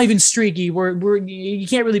 And well, not even streaky. You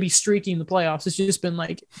can't really be streaky in the playoffs. It's just been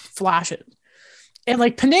like flashes. And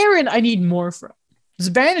like Panarin, I need more from.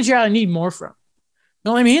 Zibanejad, I need more from. You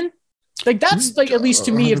know what I mean? Like that's like at least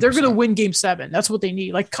to me, 100%. If they're going to win Game 7, that's what they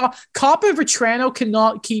need. Like Copp and Vetrano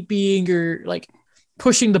cannot keep being or like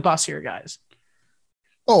pushing the bus here, guys.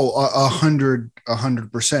 Oh,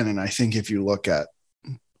 100%. And I think if you look at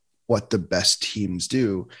what the best teams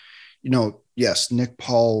do, yes, Nick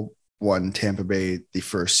Paul won Tampa Bay the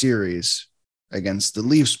first series against the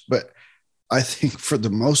Leafs, but I think for the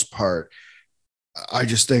most part, I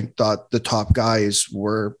just thought the top guys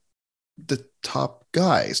were the top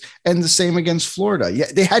guys, and the same against Florida. Yeah,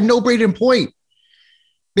 they had no Braden Point.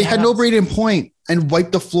 And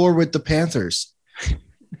wiped the floor with the Panthers.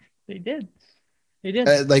 They did.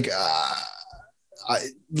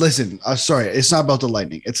 Listen. Sorry, it's not about the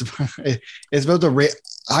Lightning. It's about the.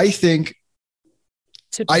 I think.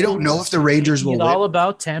 Typical. I don't know if the Rangers will win. All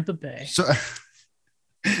about Tampa Bay. So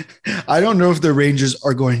I don't know if the Rangers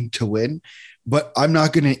are going to win, but I'm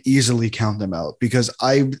not going to easily count them out because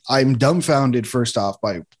I'm dumbfounded first off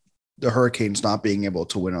by the Hurricanes not being able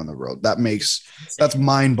to win on the road. That's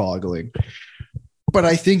mind-boggling. But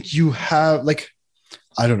I think you have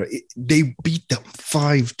I don't know. They beat them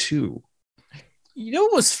 5-2. You know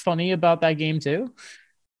what was funny about that game too?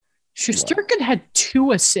 Shesterkin had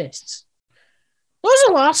 2 assists. When was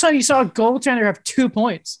the last time you saw a goaltender have 2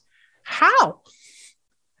 points? How?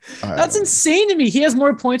 That's insane to me. He has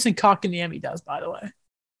more points than Kotkaniemi does, by the way.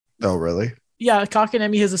 Oh, really? Yeah,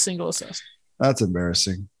 Kotkaniemi has a single assist. That's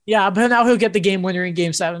embarrassing. Yeah, but now he'll get the game winner in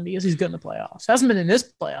Game 7 because he's good in the playoffs. Hasn't been in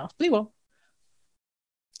this playoff, but he will.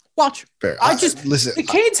 Watch. Fair. Listen. The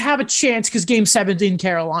Canes have a chance because Game 7's in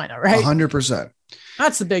Carolina, right? 100%.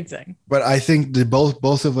 That's the big thing. But I think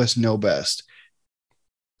both of us know best.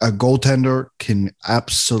 A goaltender can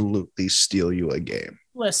absolutely steal you a game.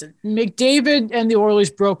 Listen, McDavid and the Oilers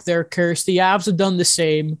broke their curse. The Avs have done the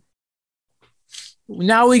same.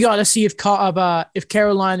 Now we got to see if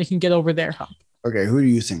Carolina can get over their hump. Okay, who do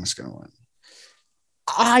you think is going to win?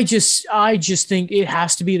 I just think it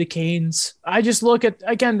has to be the Canes. I just look at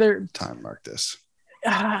their time mark this.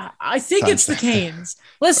 I think it's the Canes.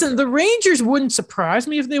 Listen, the Rangers wouldn't surprise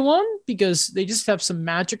me if they won because they just have some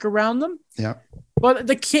magic around them. Yeah. But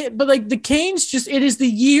the Canes it is the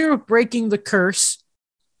year of breaking the curse.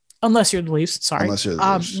 Unless you're the Leafs, sorry. Unless you're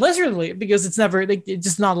the Leafs, because it's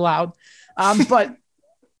just not allowed. But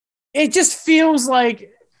it just feels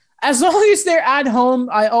like as long as they're at home,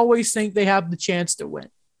 I always think they have the chance to win.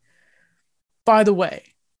 By the way,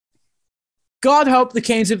 God help the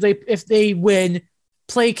Canes if they win.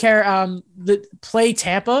 Play Tampa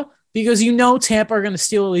because Tampa are going to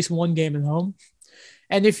steal at least one game at home,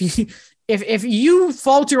 and if you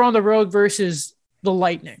falter on the road versus the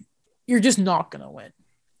Lightning, you're just not going to win.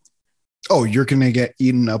 Oh, you're going to get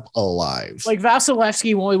eaten up alive. Like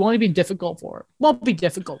Vasilevsky won't be difficult for him. Won't be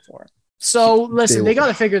difficult for him. So listen, they got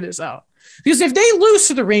to figure this out because if they lose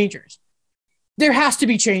to the Rangers, there has to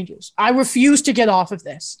be changes. I refuse to get off of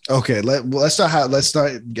this. Okay, let's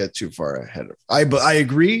not get too far ahead. I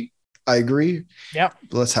agree. Yeah,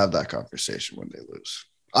 let's have that conversation when they lose.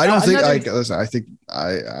 I don't think. I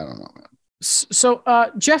don't know, man. So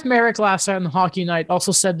Jeff Merrick last night on the Hockey Night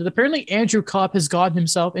also said that apparently Andrew Copp has gotten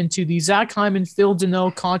himself into the Zach Hyman, Phil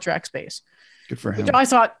Deneau contract space. Good for him. Which I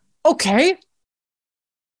thought, okay,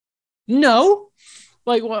 no,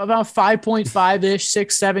 about 5.5-ish,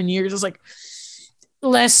 6-7 years. It's like.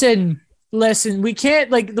 Listen, we can't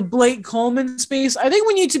the Blake Coleman space. I think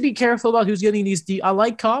we need to be careful about who's getting these. I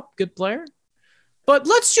like Copp, good player, but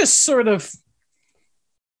let's just sort of.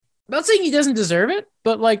 I'm not saying he doesn't deserve it,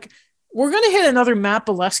 but we're gonna hit another Matt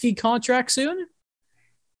Bolesky contract soon.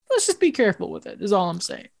 Let's just be careful with it. Is all I'm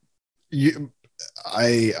saying.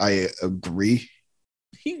 I agree.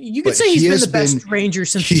 You could say he's been the best Ranger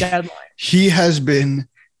since the deadline. He has been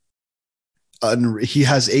he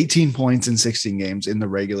has 18 points in 16 games in the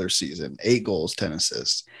regular season, 8 goals, 10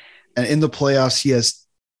 assists. And in the playoffs, he has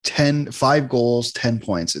 5 goals, 10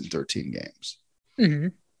 points in 13 games. Mm-hmm.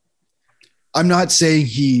 I'm not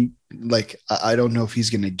saying I don't know if he's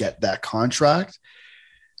going to get that contract.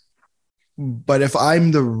 But if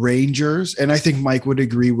I'm the Rangers, and I think Mike would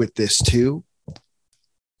agree with this too,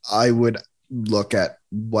 I would look at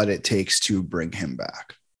what it takes to bring him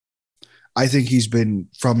back. I think he's been,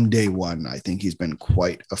 from day one, I think he's been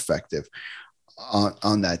quite effective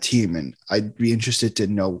on that team. And I'd be interested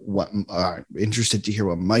to hear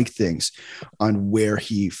what Mike thinks on where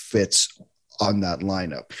he fits on that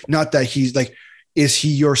lineup. Not that he's like, is he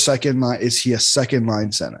your second line? Is he a second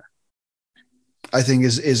line center? I think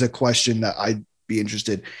is a question that I'd be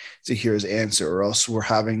interested to hear his answer, or else we're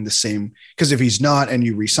having the same, because if he's not and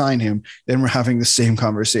you re-sign him, then we're having the same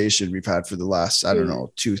conversation we've had for the last,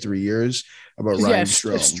 2-3 years about Ryan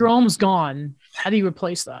Strome. If Strome's gone, how do you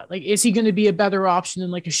replace that? Like, is he going to be a better option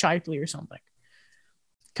than like a Scheifele or something?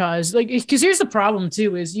 Because here's the problem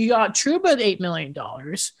too, is you got Trouba at $8 million,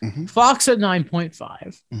 mm-hmm. Fox at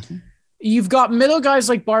 9.5. Mm-hmm. You've got middle guys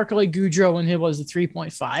like Barclay Goodrow, and he was a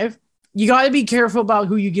 3.5. You got to be careful about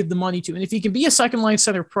who you give the money to. And if he can be a second line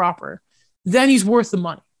center proper, then he's worth the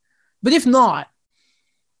money. But if not,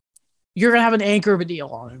 you're going to have an anchor of a deal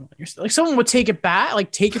on him. Like, someone would take it back,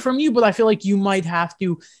 like take it from you. But I feel like you might have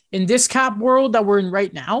to, in this cap world that we're in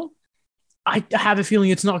right now, I have a feeling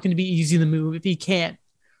it's not going to be easy to move if he can't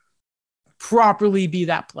properly be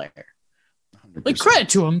that player. 100%. Like, credit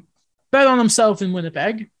to him. Bet on himself in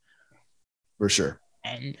Winnipeg. For sure.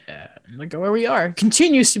 And look at where we are.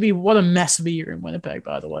 Continues to be what a mess of a year in Winnipeg,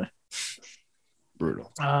 by the way.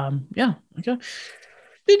 Brutal. Yeah. Okay.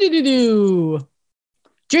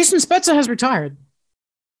 Jason Spezza has retired.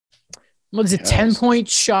 What is it? 10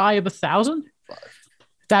 points shy of 1,000? 5.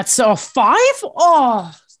 That's 5?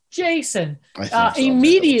 Oh, Jason.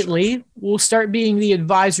 Immediately will start being the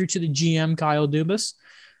advisor to the GM, Kyle Dubas.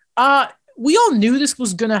 We all knew this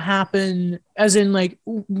was going to happen, as in, like,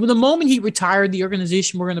 the moment he retired, the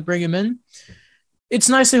organization were going to bring him in. It's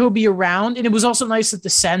nice that he'll be around. And it was also nice that the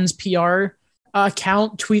Sens PR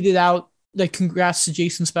account tweeted out, like, congrats to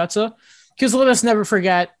Jason Spezza. Because let us never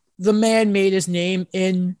forget, the man made his name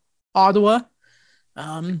in Ottawa.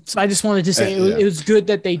 So I just wanted to say it was good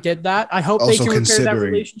that they did that. I hope also they can repair that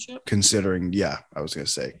relationship. Considering the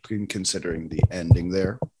ending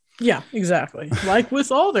there. Yeah, exactly. Like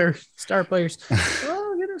with all their star players.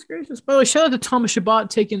 Oh, goodness gracious. By the way, shout out to Thomas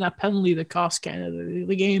Chabot taking that penalty that cost Canada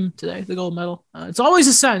the game today, the gold medal. It's always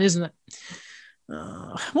a sign, isn't it?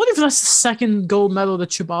 I wonder if that's the second gold medal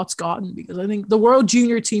that Chabot's gotten, because I think the World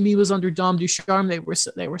Junior team he was under Dom Ducharme, they were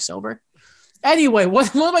silver. Anyway,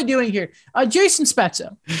 what am I doing here? Jason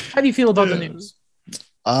Spezza, how do you feel about the news?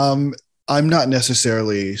 I'm not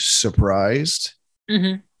necessarily surprised.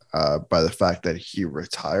 Mm-hmm. By the fact that he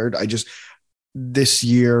retired. This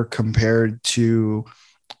year compared to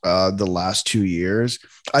the last 2 years,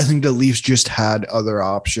 I think the Leafs just had other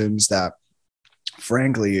options that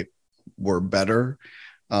frankly were better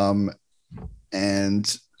and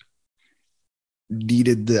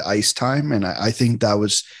needed the ice time. And I think that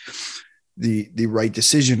was the right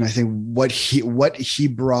decision. I think what he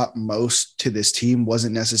brought most to this team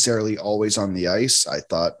wasn't necessarily always on the ice. I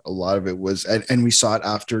thought a lot of it was, and we saw it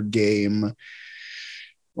after game.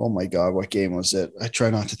 Oh my God, what game was it? I try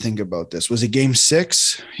not to think about this. Was it game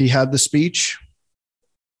 6? He had the speech.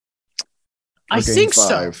 I think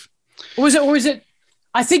 5? So. Was it?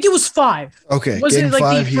 I think it was 5. Okay. Was it like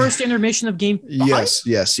 5, the first intermission of game 5?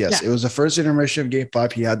 Yes. Yeah. It was the first intermission of game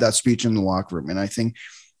 5. He had that speech in the locker room. And I think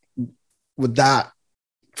with that,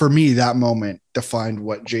 for me, that moment defined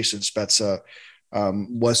what Jason Spezza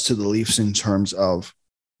was to the Leafs in terms of,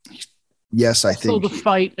 yes, I think. So the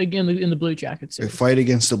fight again in the Blue Jackets. The fight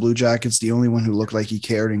against the Blue Jackets, the only one who looked like he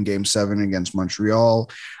cared in game 7 against Montreal.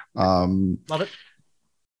 Love it.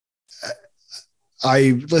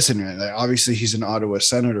 Obviously he's an Ottawa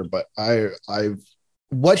Senator, but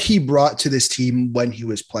what he brought to this team when he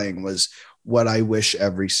was playing was what I wish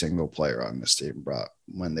every single player on this team brought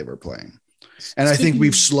when they were playing. And I think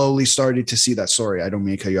we've slowly started to see that. Sorry, I don't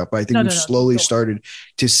mean to cut you up, but I think we've slowly started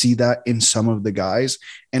to see that in some of the guys.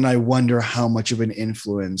 And I wonder how much of an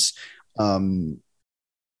influence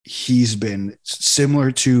he's been.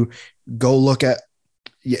 Similar to, go look at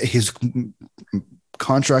his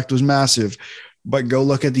contract was massive, but go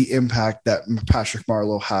look at the impact that Patrick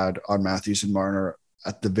Marleau had on Matthews and Marner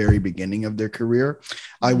at the very beginning of their career.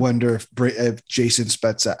 I wonder if Jason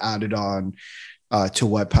Spezza added on to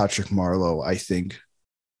what Patrick Marleau, I think,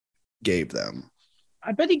 gave them.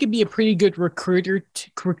 I bet he could be a pretty good recruiter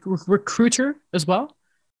as well.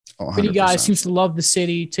 Oh, pretty guy seems to love the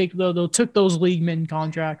city. Took those league min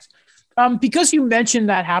contracts. Because you mentioned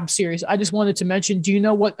that Habs series, I just wanted to mention. Do you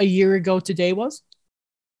know what a year ago today was?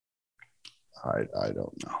 I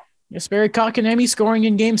don't know. Jesperi Kotkaniemi scoring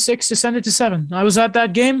in Game 6 to send it to 7. I was at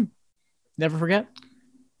that game. Never forget.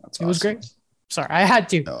 It was great. Sorry, I had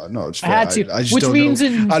to. No, it's fine. I had to. I just which don't means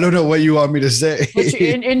know. I don't know what you want me to say.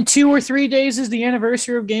 in 2 or 3 days is the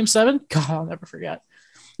anniversary of Game 7. God, I'll never forget.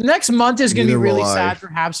 The next month is going to be really sad for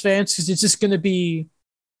Habs fans because it's just going to be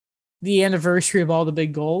the anniversary of all the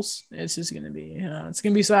big goals. It's just going to be, it's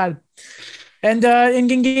going to be sad. And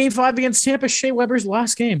in Game 5 against Tampa, Shea Weber's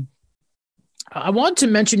last game. I wanted to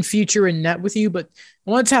mention future and net with you, but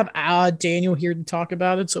I wanted to have Daniel here to talk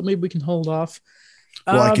about it, so maybe we can hold off.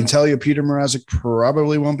 Well, I can tell you Peter Mrazek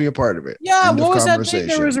probably won't be a part of it. Yeah, what was that thing?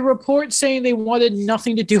 There was a report saying they wanted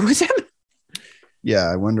nothing to do with him. Yeah,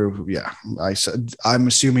 I wonder. Yeah, I'm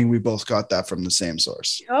assuming we both got that from the same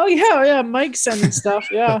source. Oh, yeah. Mike sending stuff.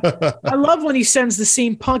 Yeah. I love when he sends the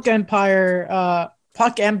same Puck Empire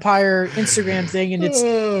Instagram thing, and it's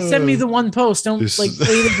send me the one post. Don't wait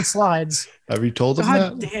in the slides. Have you told him that?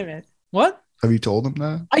 God damn it. What? Have you told him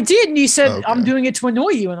that? I did. And he said, okay. I'm doing it to annoy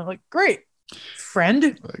you. And I'm like, great.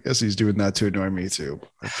 Friend. I guess he's doing that to annoy me too.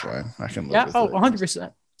 That's fine. I can live with it.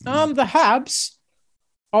 100%. The Habs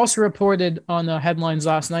also reported on the headlines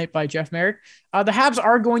last night by Jeff Merrick. The Habs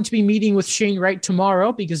are going to be meeting with Shane Wright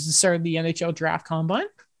tomorrow because it's the start of the NHL draft combine.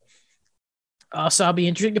 So that'll be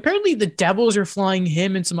interesting. Apparently the Devils are flying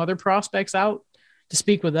him and some other prospects out to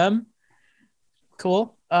speak with them.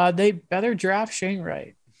 Cool. They better draft Shane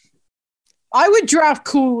Wright. I would draft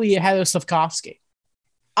Cooley ahead of Slafkovsky.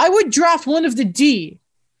 I would draft one of the D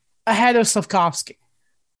ahead of Slafkovsky.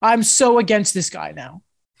 I'm so against this guy now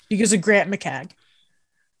because of Grant McCagg.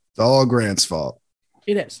 It's all Grant's fault.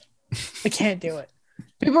 It is. I can't do it.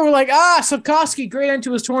 People were like, Slafkovsky, great end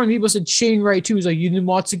to his tournament. People said Shane Wright too. He's like, you didn't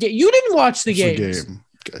watch the game. You didn't watch the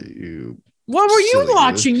game. What were you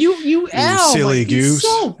watching? You silly goose.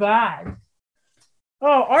 So bad.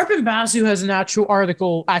 Oh, Arpin Basu has an actual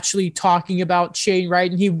article actually talking about Shane Wright,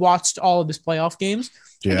 and he watched all of his playoff games.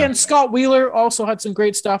 Yeah. Again, Scott Wheeler also had some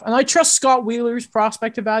great stuff, and I trust Scott Wheeler's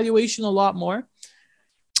prospect evaluation a lot more.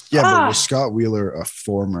 Yeah, but was Scott Wheeler a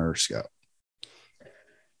former scout?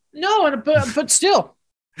 No, but still.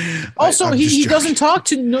 Also, he doesn't talk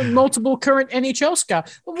to multiple current NHL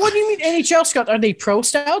scouts. What do you mean NHL scouts? Are they pro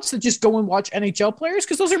scouts that just go and watch NHL players?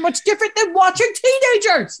 Because those are much different than watching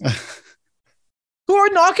teenagers who are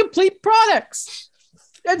not complete products.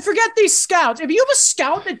 And forget these scouts. If you have a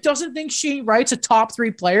scout that doesn't think Shane Wright's a top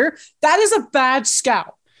 3 player, that is a bad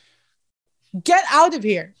scout. Get out of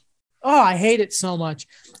here. Oh, I hate it so much.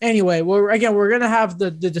 Anyway, we're going to have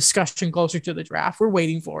the discussion closer to the draft. We're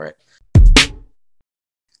waiting for it.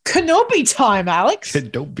 Kenobi time, Alex.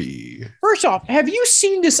 Kenobi. First off, have you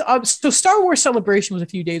seen this? So Star Wars Celebration was a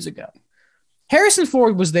few days ago. Harrison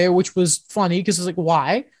Ford was there, which was funny because it's like,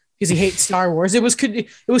 why? Because he hates Star Wars. It was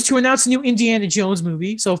to announce a new Indiana Jones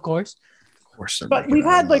movie, so of course. But we've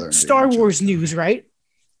had like Star Wars news, right?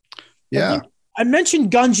 Yeah. I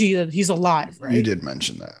mentioned Gunji that he's alive, right? You did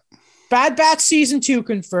mention that. Bad Batch season 2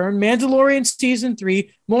 confirmed. Mandalorian season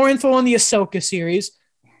 3. More info on the Ahsoka series.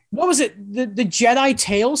 What was it? The Jedi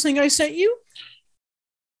Tales thing I sent you?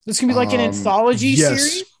 This can be like an anthology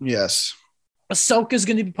series. Yes. Ahsoka's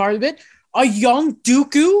going to be part of it. A young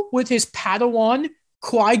Dooku with his Padawan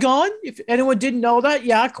Qui-Gon. If anyone didn't know that,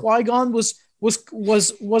 yeah, Qui-Gon was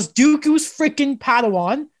Dooku's freaking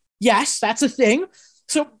Padawan. Yes, that's a thing.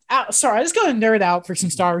 So, sorry, I just got to nerd out for some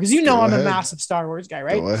Star Wars because I'm a massive Star Wars guy,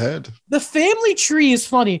 right? Go ahead. The family tree is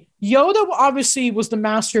funny. Yoda obviously was the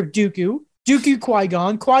master of Dooku. Dooku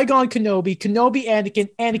Qui-Gon, Qui-Gon Kenobi, Kenobi Anakin,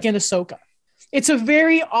 Anakin Ahsoka. It's a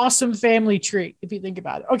very awesome family tree if you think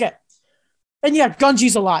about it. Okay. And yeah,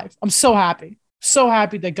 Gunji's alive. I'm so happy. So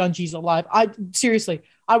happy that Gunji's alive. I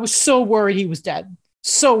was so worried he was dead.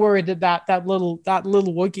 So worried that little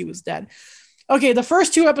Wookiee was dead. Okay, the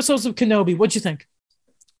first 2 episodes of Kenobi, what'd you think?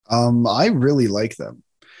 I really like them.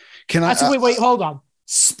 Wait, hold on.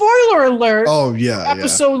 Spoiler alert. Oh, yeah.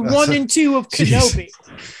 Episode 1 and 2 of Kenobi.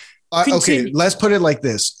 Okay, let's put it like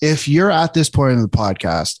this. If you're at this point in the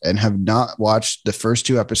podcast and have not watched the first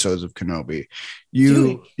 2 episodes of Kenobi,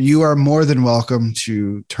 you are more than welcome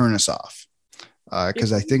to turn us off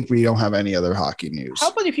because I think we don't have any other hockey news.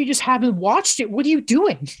 How about if you just haven't watched it? What are you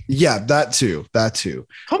doing? Yeah, that too.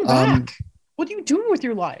 Come back. What are you doing with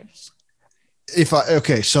your lives?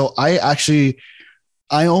 So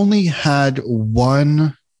I only had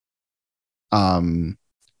one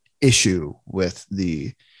issue with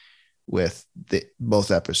the with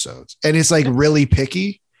both episodes, and it's like really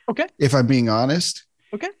picky. Okay. If I'm being honest.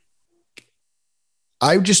 Okay.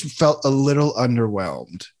 I just felt a little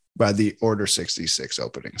underwhelmed by the Order 66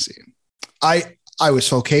 opening scene. I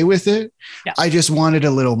was okay with it. Yeah. I just wanted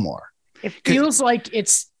a little more. It feels like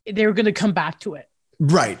they're going to come back to it.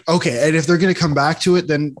 Right. Okay. And if they're going to come back to it,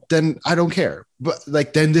 then I don't care. But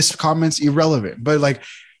like, then this comment's irrelevant. But like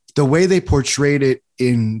the way they portrayed it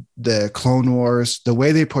in the Clone Wars, the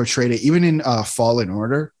way they portrayed it, even in Fallen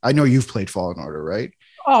Order. I know you've played Fallen Order, right?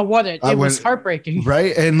 Oh, it was heartbreaking.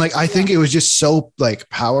 Right. And like, I think it was just so like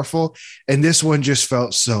powerful. And this one just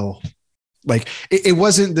felt so like it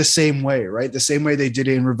wasn't the same way, right? The same way they did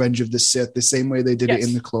it in Revenge of the Sith, the same way they did it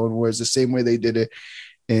in the Clone Wars, the same way they did it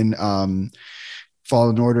in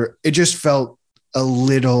Fallen Order. It just felt a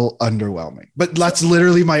little underwhelming, but that's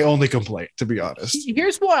literally my only complaint, to be honest.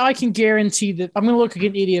 Here's why I can guarantee that I'm going to look like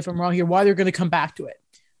an idiot if I'm wrong here, why they're going to come back to it.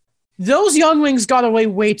 Those younglings got away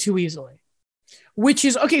way too easily. Which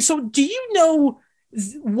is, okay, so do you know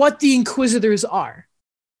what the Inquisitors are?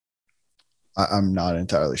 I'm not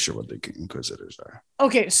entirely sure what the Inquisitors are.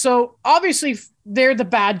 Okay, so obviously they're the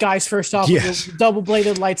bad guys first off. Yes. With the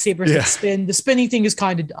double-bladed lightsabers that spin. The spinning thing is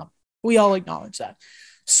kind of dumb. We all acknowledge that.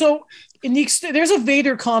 So there's a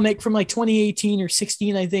Vader comic from like 2018 or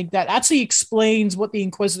 16, I think, that actually explains what the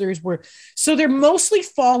Inquisitors were. So they're mostly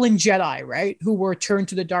fallen Jedi, right, who were turned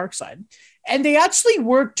to the dark side. And they actually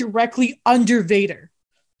work directly under Vader.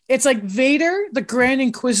 It's like Vader, the Grand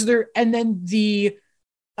Inquisitor, and then the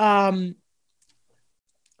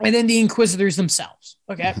Inquisitors themselves.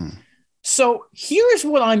 Okay. Mm-hmm. So here's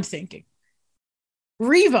what I'm thinking.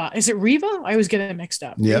 Reva, is it Reva? I always get it mixed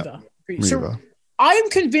up. Yeah. Reva. So I am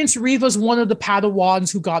convinced Reva's one of the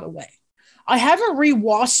Padawans who got away. I haven't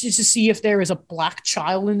rewatched it to see if there is a black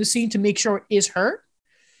child in the scene to make sure it is her,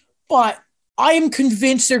 but I am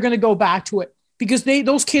convinced they're going to go back to it because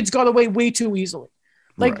those kids got away way too easily.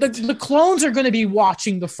 Like the clones are going to be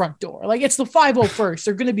watching the front door. Like it's the 501st.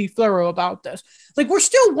 They're going to be thorough about this. Like we're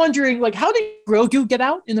still wondering, like, how did Grogu get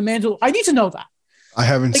out in the Mandalorian? I need to know that. I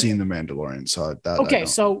haven't seen the Mandalorian, so that. Okay,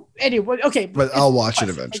 so anyway, okay, but I'll watch it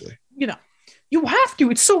eventually. Like, you have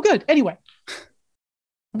to. It's so good. Anyway,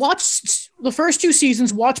 watch the first 2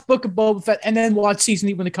 seasons. Watch Book of Boba Fett, and then watch season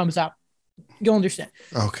 8 when it comes out. You'll understand.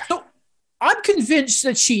 Okay. So I'm convinced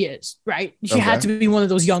that she is, right? She had to be one of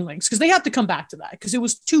those younglings because they have to come back to that because it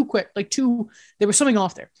was too quick. There was something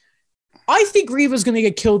off there. I think Reva's going to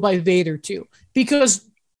get killed by Vader too because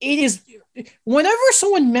it is whenever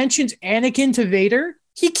someone mentions Anakin to Vader,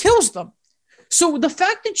 he kills them. So the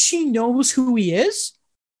fact that she knows who he is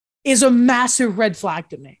a massive red flag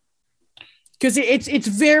to me because it's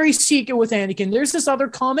very secret with Anakin. There's this other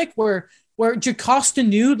comic where Jocasta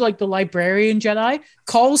Nude, like the librarian Jedi,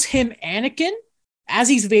 calls him Anakin as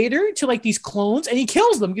he's Vader to like these clones, and he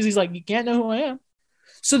kills them because he's like, you can't know who I am.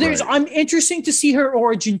 So I'm interesting to see her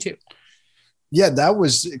origin too. Yeah, that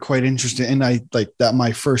was quite interesting. And I like that.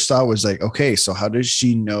 My first thought was like, okay, so how does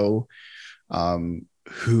she know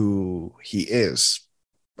who he is?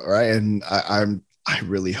 All right. And I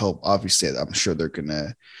really hope, obviously, I'm sure they're going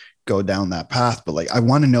to go down that path, but like, I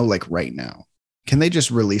want to know like right now. Can they just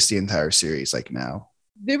release the entire series like now?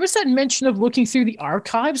 There was that mention of looking through the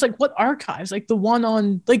archives. Like what archives? Like the one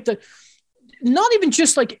on like not even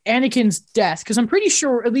just like Anakin's death. Because I'm pretty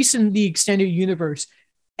sure, at least in the extended universe,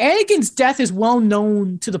 Anakin's death is well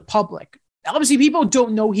known to the public. Obviously, people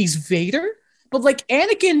don't know he's Vader, but like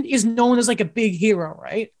Anakin is known as like a big hero,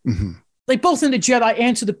 right? Mm-hmm. Like both in the Jedi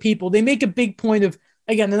and to the people. They make a big point of,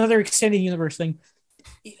 again, another extended universe thing.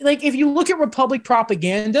 Like if you look at Republic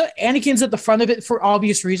propaganda, Anakin's at the front of it for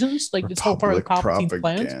obvious reasons. Like it's all part of the Palpatine's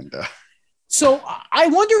plans. So I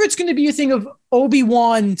wonder if it's going to be a thing of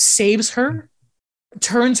Obi-Wan saves her,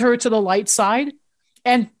 turns her to the light side,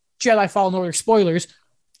 and Jedi Fallen Order spoilers,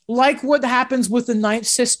 like what happens with the Ninth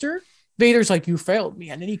Sister. Vader's like, you failed me,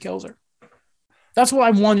 and then he kills her. That's what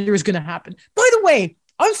I wonder is going to happen. By the way,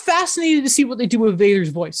 I'm fascinated to see what they do with Vader's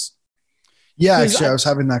voice. Yeah, actually, I was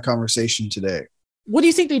having that conversation today. What do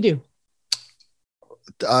you think they do?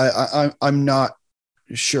 I'm not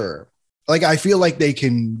sure. Like, I feel like they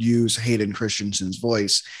can use Hayden Christensen's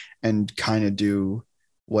voice and kind of do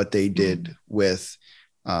what they did with,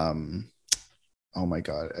 oh my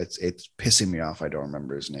God, it's pissing me off. I don't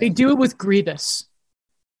remember his name. They do it with Grievous.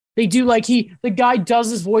 They do like the guy does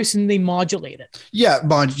his voice and they modulate it. Yeah,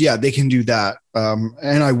 they can do that.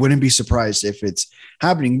 And I wouldn't be surprised if it's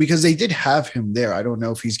happening because they did have him there. I don't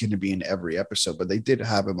know if he's going to be in every episode, but they did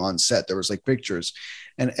have him on set. There was like pictures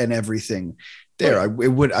and everything there. I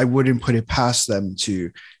wouldn't put it past them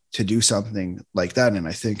to do something like that. And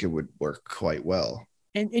I think it would work quite well.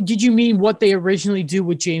 And did you mean what they originally do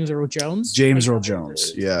with James Earl Jones? James Earl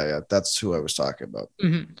Jones. Yeah. That's who I was talking about.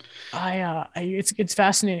 Mm-hmm. It's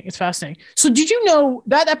fascinating. It's fascinating. So did you know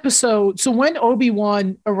that episode? So when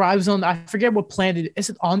Obi-Wan arrives on, I forget what planet, is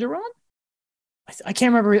it Onderon? I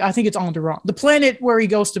can't remember. I think it's Onderon, the planet where he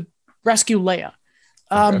goes to rescue Leia.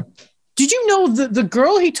 Okay. Did you know the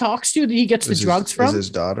girl he talks to that he gets the drugs from? Is his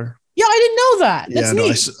daughter? Yeah, I didn't know that. That's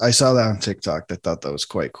neat. I saw that on TikTok. I thought that was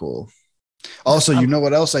quite cool. Also, you know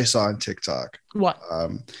what else I saw on TikTok? What?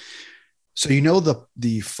 So you know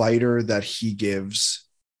the fighter that he gives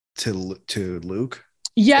to Luke?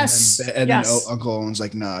 Yes. And then Uncle Owen's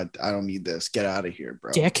like, "Nah, I don't need this. Get out of here,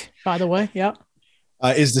 bro." Dick, by the way. Yeah.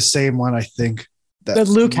 Is the same one I think that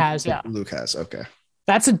Luke has. Yeah. Luke has. Okay.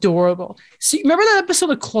 That's adorable. See, remember that episode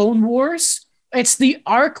of Clone Wars? It's the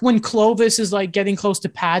arc when Clovis is like getting close to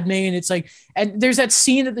Padme, and it's like, and there's that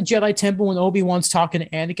scene at the Jedi Temple when Obi-Wan's talking to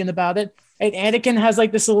Anakin about it, and Anakin has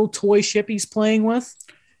like this little toy ship he's playing with.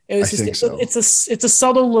 It's a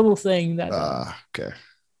subtle little thing that. Okay.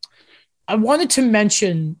 I wanted to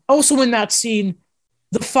mention also in that scene,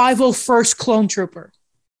 the 501st Clone Trooper.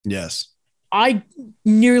 Yes. I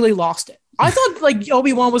nearly lost it. I thought like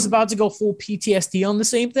Obi-Wan was about to go full PTSD on the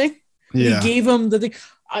same thing. Yeah. He gave him the thing.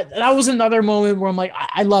 That was another moment where I'm like,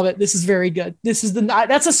 I love it. This is very good.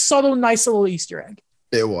 That's a subtle, nice little Easter egg.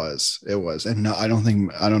 It was. And no, I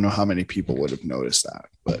don't know how many people would have noticed that,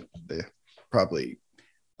 but probably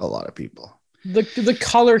a lot of people. The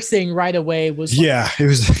color thing right away was. Yeah, it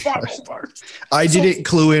was. I didn't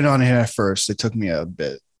clue in on it at first. It took me a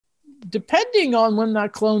bit. Depending on when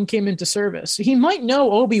that clone came into service, he might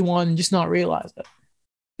know Obi-Wan and just not realize it.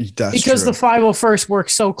 That's because true. The 501st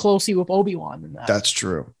works so closely with Obi-Wan in that. That's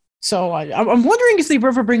true. So I'm wondering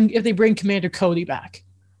if they bring Commander Cody back.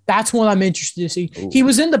 That's what I'm interested to see. Ooh. He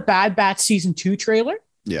was in the Bad Batch season 2 trailer.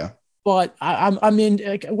 Yeah. But I'm in.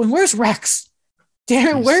 Like, where's Rex?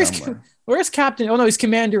 Darren, where's Captain? Oh no, he's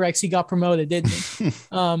Commander Rex. He got promoted, didn't he?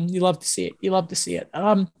 You love to see it.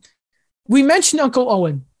 We mentioned Uncle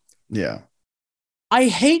Owen. Yeah. I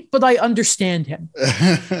hate, but I understand him.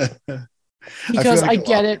 Because I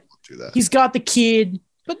get it. He's got the kid,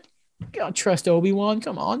 but you gotta trust Obi-Wan.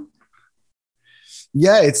 Come on.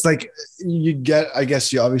 Yeah, it's like you get, I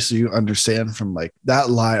guess you understand from like that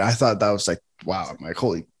line. I thought that was like, wow, I'm like,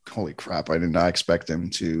 holy crap. I did not expect him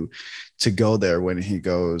to go there when he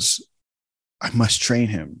goes, I must train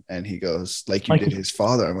him. And he goes, like you did his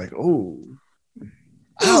father. I'm like, oh.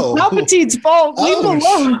 Palpatine's fault. Leave him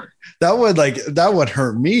alone. That would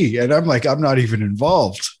hurt me. And I'm like, I'm not even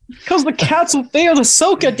involved. Because the cats will fail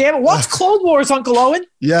Ahsoka, damn it. Watch Clone Wars, Uncle Owen.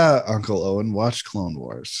 Yeah, Uncle Owen, watch Clone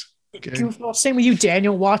Wars. Okay. Same with you,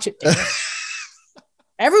 Daniel. Watch it.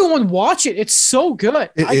 Everyone watch it. It's so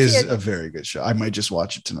good. It is a very good show. I might just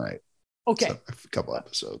watch it tonight. Okay. So, a couple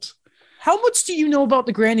episodes. How much do you know about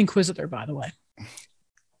the Grand Inquisitor, by the way?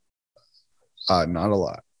 Not a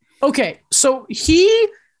lot. Okay, so he,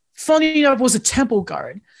 funny enough, was a temple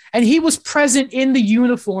guard, and he was present in the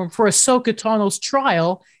uniform for Ahsoka Tano's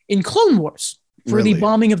trial in Clone Wars for the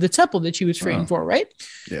bombing of the temple that she was trained for, right?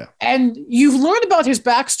 Yeah. And you've learned about his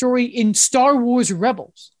backstory in Star Wars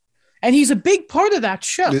Rebels, and he's a big part of that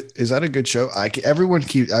show. Is that a good show? A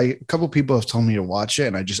couple people have told me to watch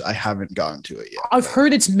it, and I haven't gotten to it yet. I've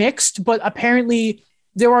heard it's mixed, but apparently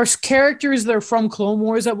there are characters that are from Clone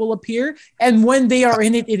Wars that will appear, and when they are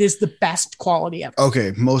in it, it is the best quality ever.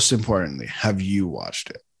 Okay, most importantly, have you watched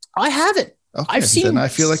it? I haven't. Okay, I've seen. Then I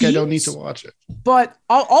feel like I don't need to watch it. But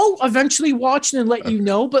I'll eventually watch it and let you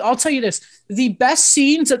know. But I'll tell you this: the best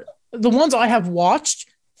scenes, the ones I have watched,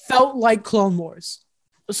 felt like Clone Wars.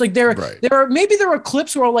 It's like there are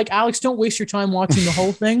clips where like, Alex, don't waste your time watching the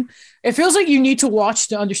whole thing. It feels like you need to watch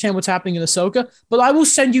to understand what's happening in Ahsoka, but I will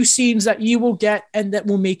send you scenes that you will get and that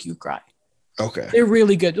will make you cry. Okay. They're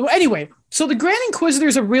really good. Well, anyway, so the Grand Inquisitor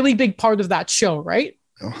is a really big part of that show, right?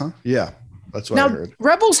 Uh-huh. Yeah. That's what I heard.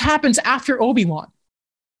 Rebels happens after Obi-Wan.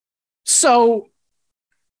 So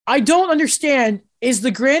I don't understand, is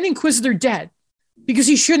the Grand Inquisitor dead? Because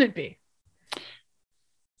he shouldn't be.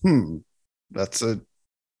 I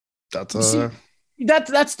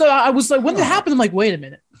was like, when did it happen? I'm like, wait a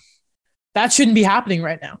minute. That shouldn't be happening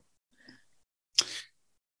right now.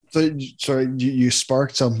 So you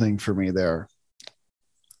sparked something for me there.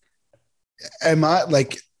 Am I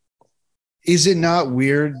like, is it not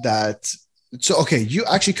weird that, you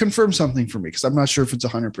actually confirmed something for me because I'm not sure if it's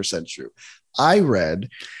 100% true. I read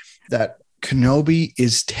that Kenobi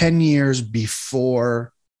is 10 years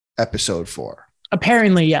before episode 4.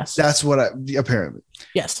 Apparently, yes. That's what apparently.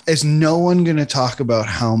 Yes. Is no one going to talk about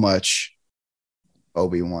how much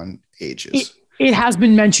Obi-Wan ages? It has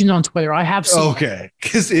been mentioned on Twitter. I have seen. Okay,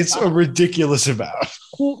 because it's a ridiculous amount.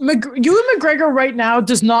 Well, Ewan McGregor right now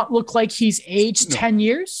does not look like he's aged 10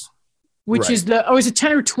 years, which is is it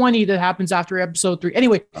 10 or 20 that happens after episode 3?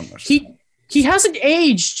 Anyway, he hasn't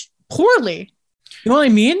aged poorly. You know what I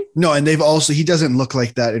mean? No, and he doesn't look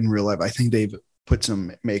like that in real life. I think they've put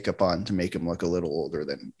some makeup on to make him look a little older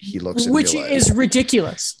than he looks in real life. Which is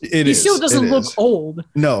ridiculous. He still doesn't look old.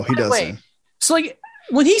 No, he doesn't. So like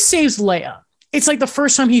when he saves Leia, it's like the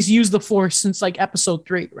first time he's used the Force since like episode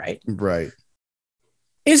 3, right? Right.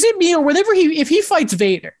 Is it me or whenever if he fights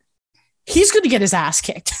Vader, he's going to get his ass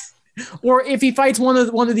kicked? Or if he fights one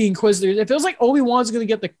of the Inquisitors, it feels like Obi-Wan's going to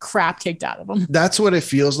get the crap kicked out of him. That's what it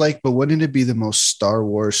feels like. But wouldn't it be the most Star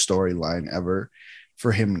Wars storyline ever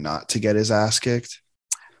for him not to get his ass kicked?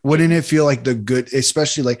 Wouldn't it feel like the good,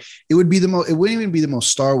 especially like it would be the most, it wouldn't even be the most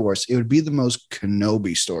Star Wars. It would be the most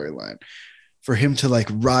Kenobi storyline for him to like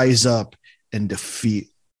rise up and defeat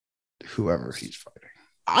whoever he's fighting.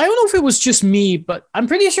 I don't know if it was just me, but I'm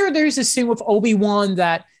pretty sure there's this thing with Obi-Wan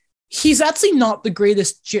that he's actually not the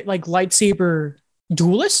greatest like lightsaber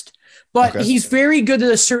duelist, but he's very good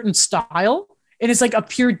at a certain style. And it's like a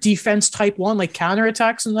pure defense type one, like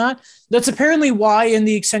counterattacks and that. That's apparently why in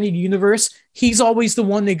the extended universe, he's always the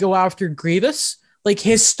one they go after Grievous. Like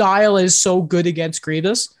his style is so good against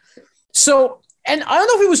Grievous. So, and I don't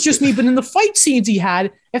know if it was just me, but in the fight scenes he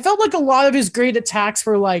had, it felt like a lot of his great attacks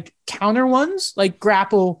were like counter ones, like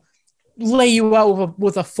grapple, lay you out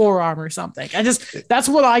with a forearm or something. That's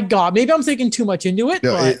what I got. Maybe I'm thinking too much into it.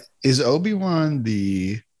 No, is Obi-Wan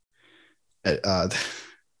the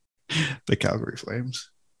Calgary Flames?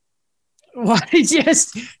 Well,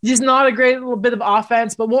 just not a great little bit of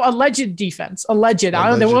offense, but alleged defense. Alleged.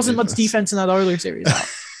 There wasn't much defense in that Oilers series.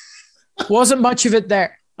 Wasn't much of it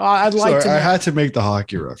there. I had to make the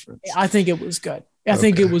hockey reference. I think it was good. I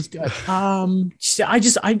think it was good. I'm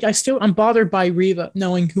bothered by Reva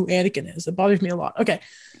knowing who Anakin is. It bothers me a lot. Okay.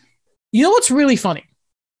 You know what's really funny?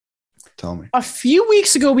 Tell me. A few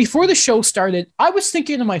weeks ago, before the show started, I was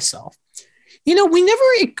thinking to myself, we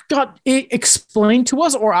never got it explained to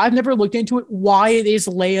us, or I've never looked into it, why it is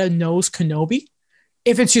Leia knows Kenobi.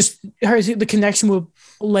 If it's just the connection with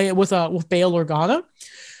Leia with Bail Organa.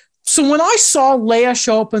 So when I saw Leia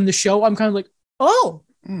show up in the show, I'm kind of like,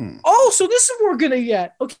 so this is what we're going to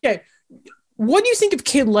get. Okay. What do you think of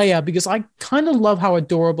Kid Leia? Because I kind of love how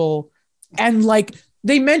adorable, and like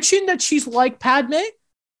they mentioned that she's like Padme,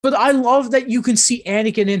 but I love that you can see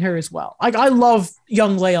Anakin in her as well. Like I love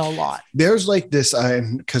young Leia a lot. There's like this,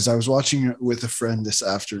 because I was watching it with a friend this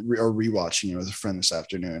afternoon, or rewatching it with a friend this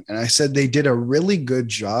afternoon. And I said, they did a really good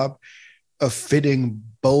job of fitting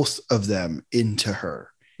both of them into her.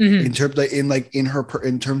 Mm-hmm.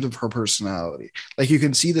 In terms of her personality, like you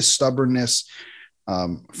can see the stubbornness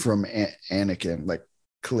from Anakin, like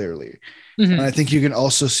clearly, and I think you can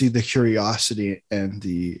also see the curiosity and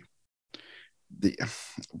the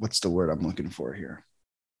what's the word I'm looking for here?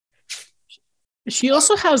 She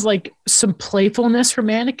also has like some playfulness from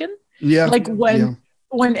Anakin. Yeah, like when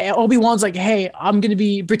Obi-Wan's like, "Hey, I'm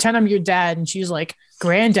gonna pretend I'm your dad," and she's like,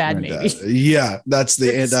 "Granddad, maybe." Yeah, that's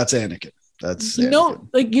Anakin. That's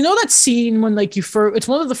that scene when like it's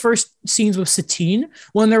one of the first scenes with Satine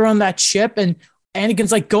when they're on that ship and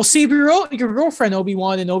Anakin's like, go see your girlfriend,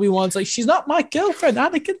 Obi-Wan, and Obi-Wan's like, she's not my girlfriend,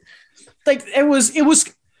 Anakin. Like it was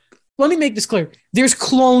let me make this clear. There's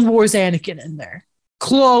Clone Wars Anakin in there.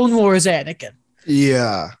 Clone Wars Anakin.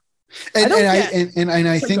 Yeah. And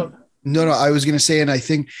I think no, I was gonna say, and I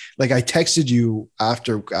think like I texted you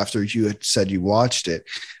after you had said you watched it.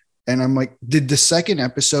 And I'm like, did the second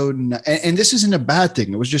episode, and this isn't a bad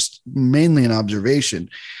thing, it was just mainly an observation.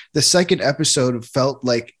 The second episode felt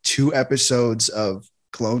like 2 episodes of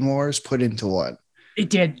Clone Wars put into one.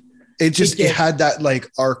 It did. It had that like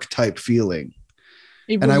archetype feeling.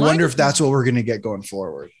 And I wonder if that's what we're going to get going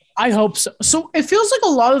forward. I hope so. So it feels like a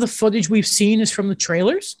lot of the footage we've seen is from the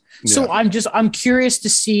trailers. So I'm curious to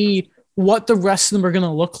see what the rest of them are going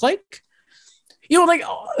to look like. Like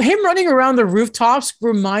him running around the rooftops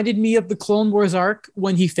reminded me of the Clone Wars arc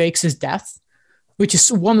when he fakes his death, which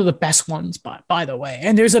is one of the best ones, by the way.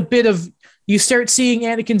 And there's a bit of, you start seeing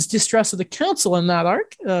Anakin's distrust of the council in that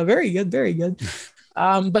arc. Very good, very good.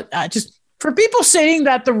 But just for people saying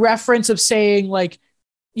that the reference of saying like,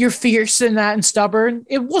 you're fierce and that and stubborn,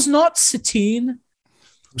 it was not Satine.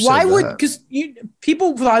 Why would, because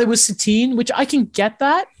people thought it was Satine, which I can get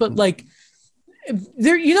that, but like,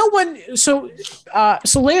 there, so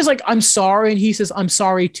Leia's like, I'm sorry, and he says, I'm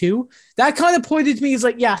sorry too. That kind of pointed to me as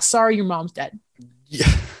like, yeah, sorry, your mom's dead.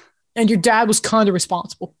 Yeah. And your dad was kind of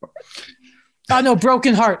responsible for it. Oh no,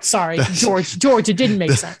 broken heart. Sorry, George, it didn't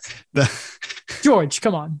make sense. George,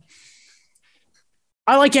 come on.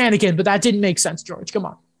 I like Anakin, but that didn't make sense, George. Come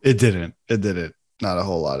on. It didn't. Not a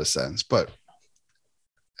whole lot of sense, but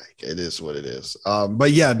it is what it is.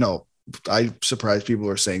 But yeah, no, I surprised people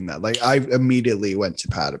were saying that. Like, I immediately went to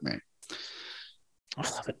Padme.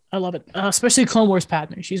 I love it. Especially Clone Wars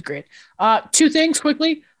Padme. She's great. Two things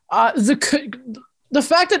quickly. The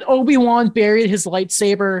fact that Obi-Wan buried his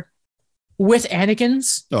lightsaber with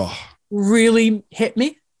Anakin's really hit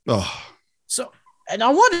me. So, and I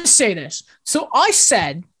want to say this. So I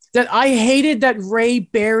said that I hated that Rey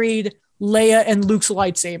buried Leia and Luke's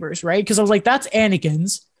lightsabers, right? Because I was like, that's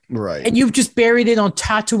Anakin's. Right. And you've just buried it on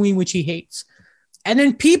Tatooine, which he hates. And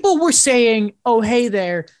then people were saying, oh, hey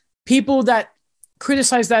there. People that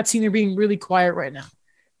criticize that scene are being really quiet right now.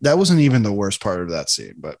 That wasn't even the worst part of that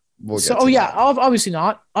scene, but we'll get to that. Obviously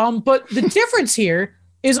not. But the difference here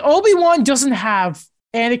is Obi-Wan doesn't have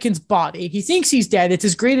Anakin's body. He thinks he's dead. It's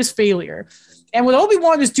his greatest failure. And what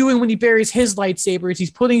Obi-Wan is doing when he buries his lightsaber is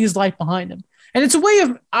he's putting his life behind him. And it's a way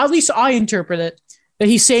of, at least I interpret it, that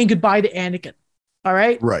he's saying goodbye to Anakin. All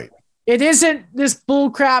right? Right. It isn't this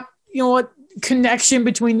bullcrap, connection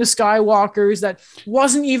between the Skywalkers that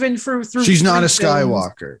wasn't even through. She's not a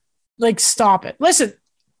Skywalker. Like, stop it. Listen,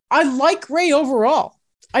 I like Rey overall.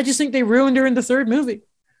 I just think they ruined her in the third movie.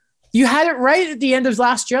 You had it right at the end of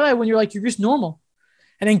Last Jedi when you're like, you're just normal.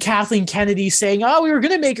 And then Kathleen Kennedy saying, oh, we were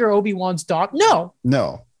going to make her Obi-Wan's daughter. No.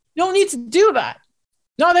 You don't need to do that.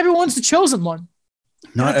 Not everyone's the chosen one.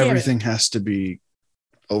 Not everything has to be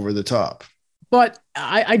over the top. But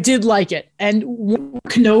I did like it. And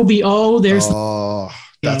Kenobi,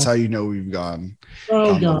 that's how you know we've gone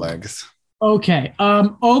down the length. Okay.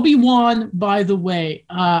 Obi-Wan, by the way,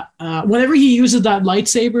 whenever he uses that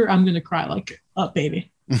lightsaber, I'm going to cry like a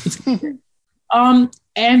baby.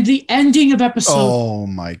 And the ending of episode. Oh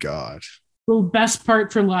my God. The best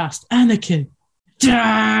part for last. Anakin.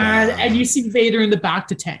 Dad! And you see Vader in the back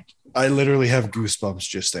to tank. I literally have goosebumps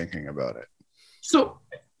just thinking about it. So,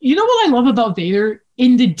 you know what I love about Vader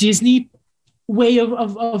in the Disney way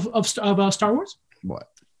of Star Wars? What?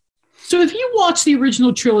 So if you watch the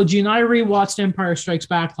original trilogy, and I rewatched Empire Strikes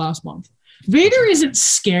Back last month, Vader isn't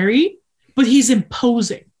scary, but he's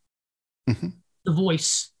imposing. Mm-hmm. The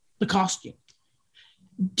voice, the costume.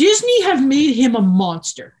 Disney have made him a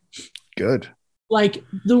monster. Good. Like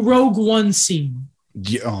the Rogue One scene.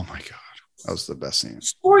 Yeah, oh my God. That was the best scene.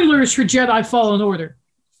 Spoilers for Jedi Fallen Order.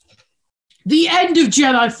 The end of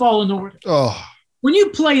Jedi Fallen Order. Oh. When you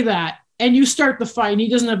play that and you start the fight and he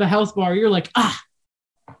doesn't have a health bar, you're like,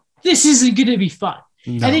 this isn't going to be fun.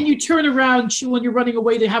 No. And then you turn around when you're running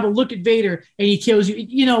away to have a look at Vader and he kills you.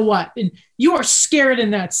 You know what? And you are scared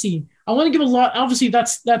in that scene. I want to give a lot. Obviously,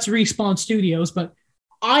 that's Respawn Studios, but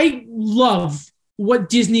I love what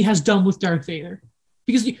Disney has done with Darth Vader.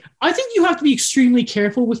 Because I think you have to be extremely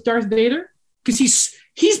careful with Darth Vader because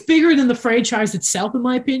he's bigger than the franchise itself, in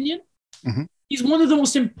my opinion. Mm-hmm. He's one of the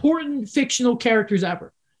most important fictional characters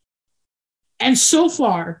ever. And so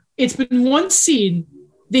far, it's been one scene.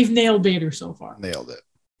 They've nailed Vader so far. Nailed it.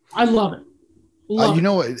 I love it. You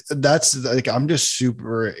know what? That's like, I'm just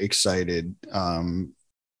super excited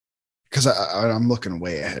because I'm looking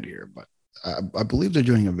way ahead here, but I believe they're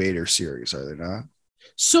doing a Vader series, are they not?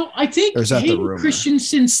 So I think Hayden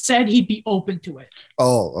Christensen said he'd be open to it.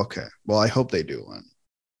 Oh, okay. Well, I hope they do one.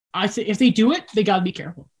 I think if they do it, they got to be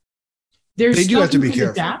careful. They do have to be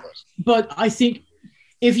careful. But I think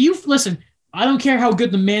if you listen, I don't care how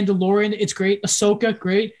good The Mandalorian, it's great. Ahsoka,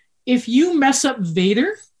 great. If you mess up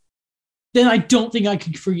Vader, then I don't think I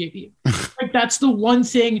can forgive you. Like that's the one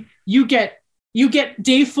thing you get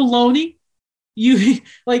Dave Filoni, you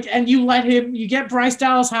get Bryce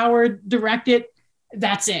Dallas Howard direct it.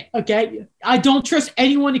 That's it. Okay. I don't trust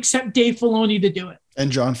anyone except Dave Filoni to do it. And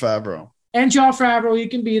Jon Favreau. You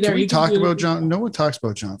can be there. Can we talk about John? No one talks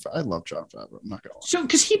about Jon Favreau. I love Jon Favreau. I'm not gonna lie. So,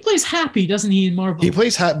 because he plays Happy, doesn't he, in Marvel? He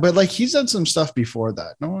plays Happy, but like he's done some stuff before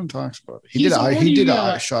that. No one talks about it. He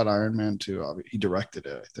did shot Iron Man too. He directed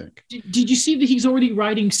it, I think. Did you see that he's already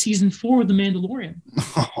writing season 4 of The Mandalorian?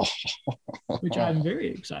 Which I'm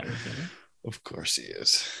very excited for. Of course he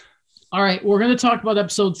is. All right, we're gonna talk about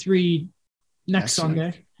episode 3 next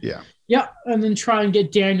Sunday. Week. Yeah. Yeah, and then try and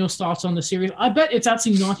get Daniel's thoughts on the series. I bet it's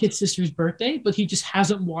actually not his sister's birthday, but he just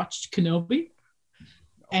hasn't watched Kenobi,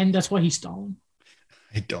 and that's why he's stalling.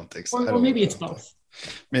 I don't think so. Or maybe it's both.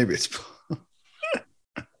 Maybe it's both.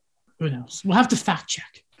 Who knows? We'll have to fact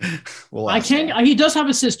check. Well, he does have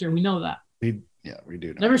a sister. We know that. We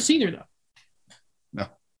do. Never seen her though. No,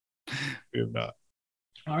 we have not.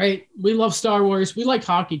 All right, we love Star Wars. We like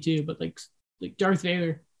hockey too, but like Darth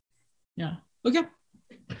Vader. Yeah. Okay.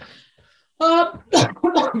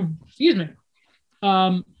 Excuse me.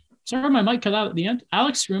 Sorry, my mic cut out at the end.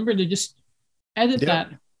 Alex, remember to just edit that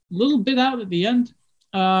little bit out at the end.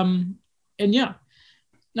 And yeah,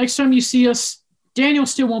 next time you see us, Daniel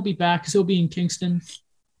still won't be back because he'll be in Kingston.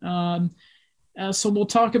 So we'll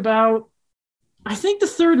talk about, I think the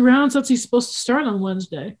third round's actually supposed to start on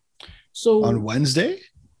Wednesday. So on Wednesday?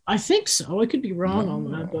 I think so. I could be wrong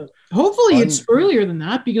on that, but hopefully it's earlier than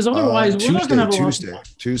that because otherwise we're not going to have a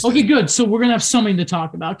Tuesday. Okay, good. So we're going to have something to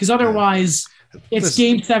talk about because otherwise it's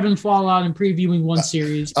Game 7 Fallout and previewing one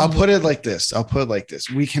series. I'll put it like this.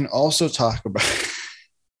 We can also talk about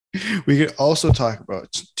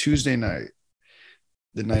Tuesday night.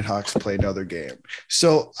 The Nighthawks play another game.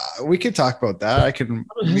 So we could talk about that. I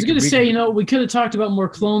was going to say, we could have talked about more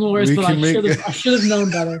Clone Wars, but I should have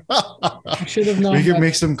known better. I should have known. We can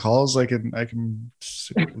make some calls. I can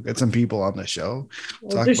get some people on the show.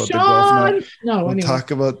 Talk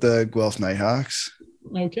about the Guelph Nighthawks.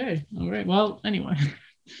 Okay. All right. Well, anyway.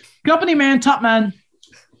 Company man, top man,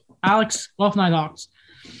 Alex, Guelph Nighthawks.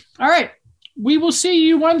 All right. We will see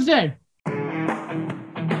you Wednesday.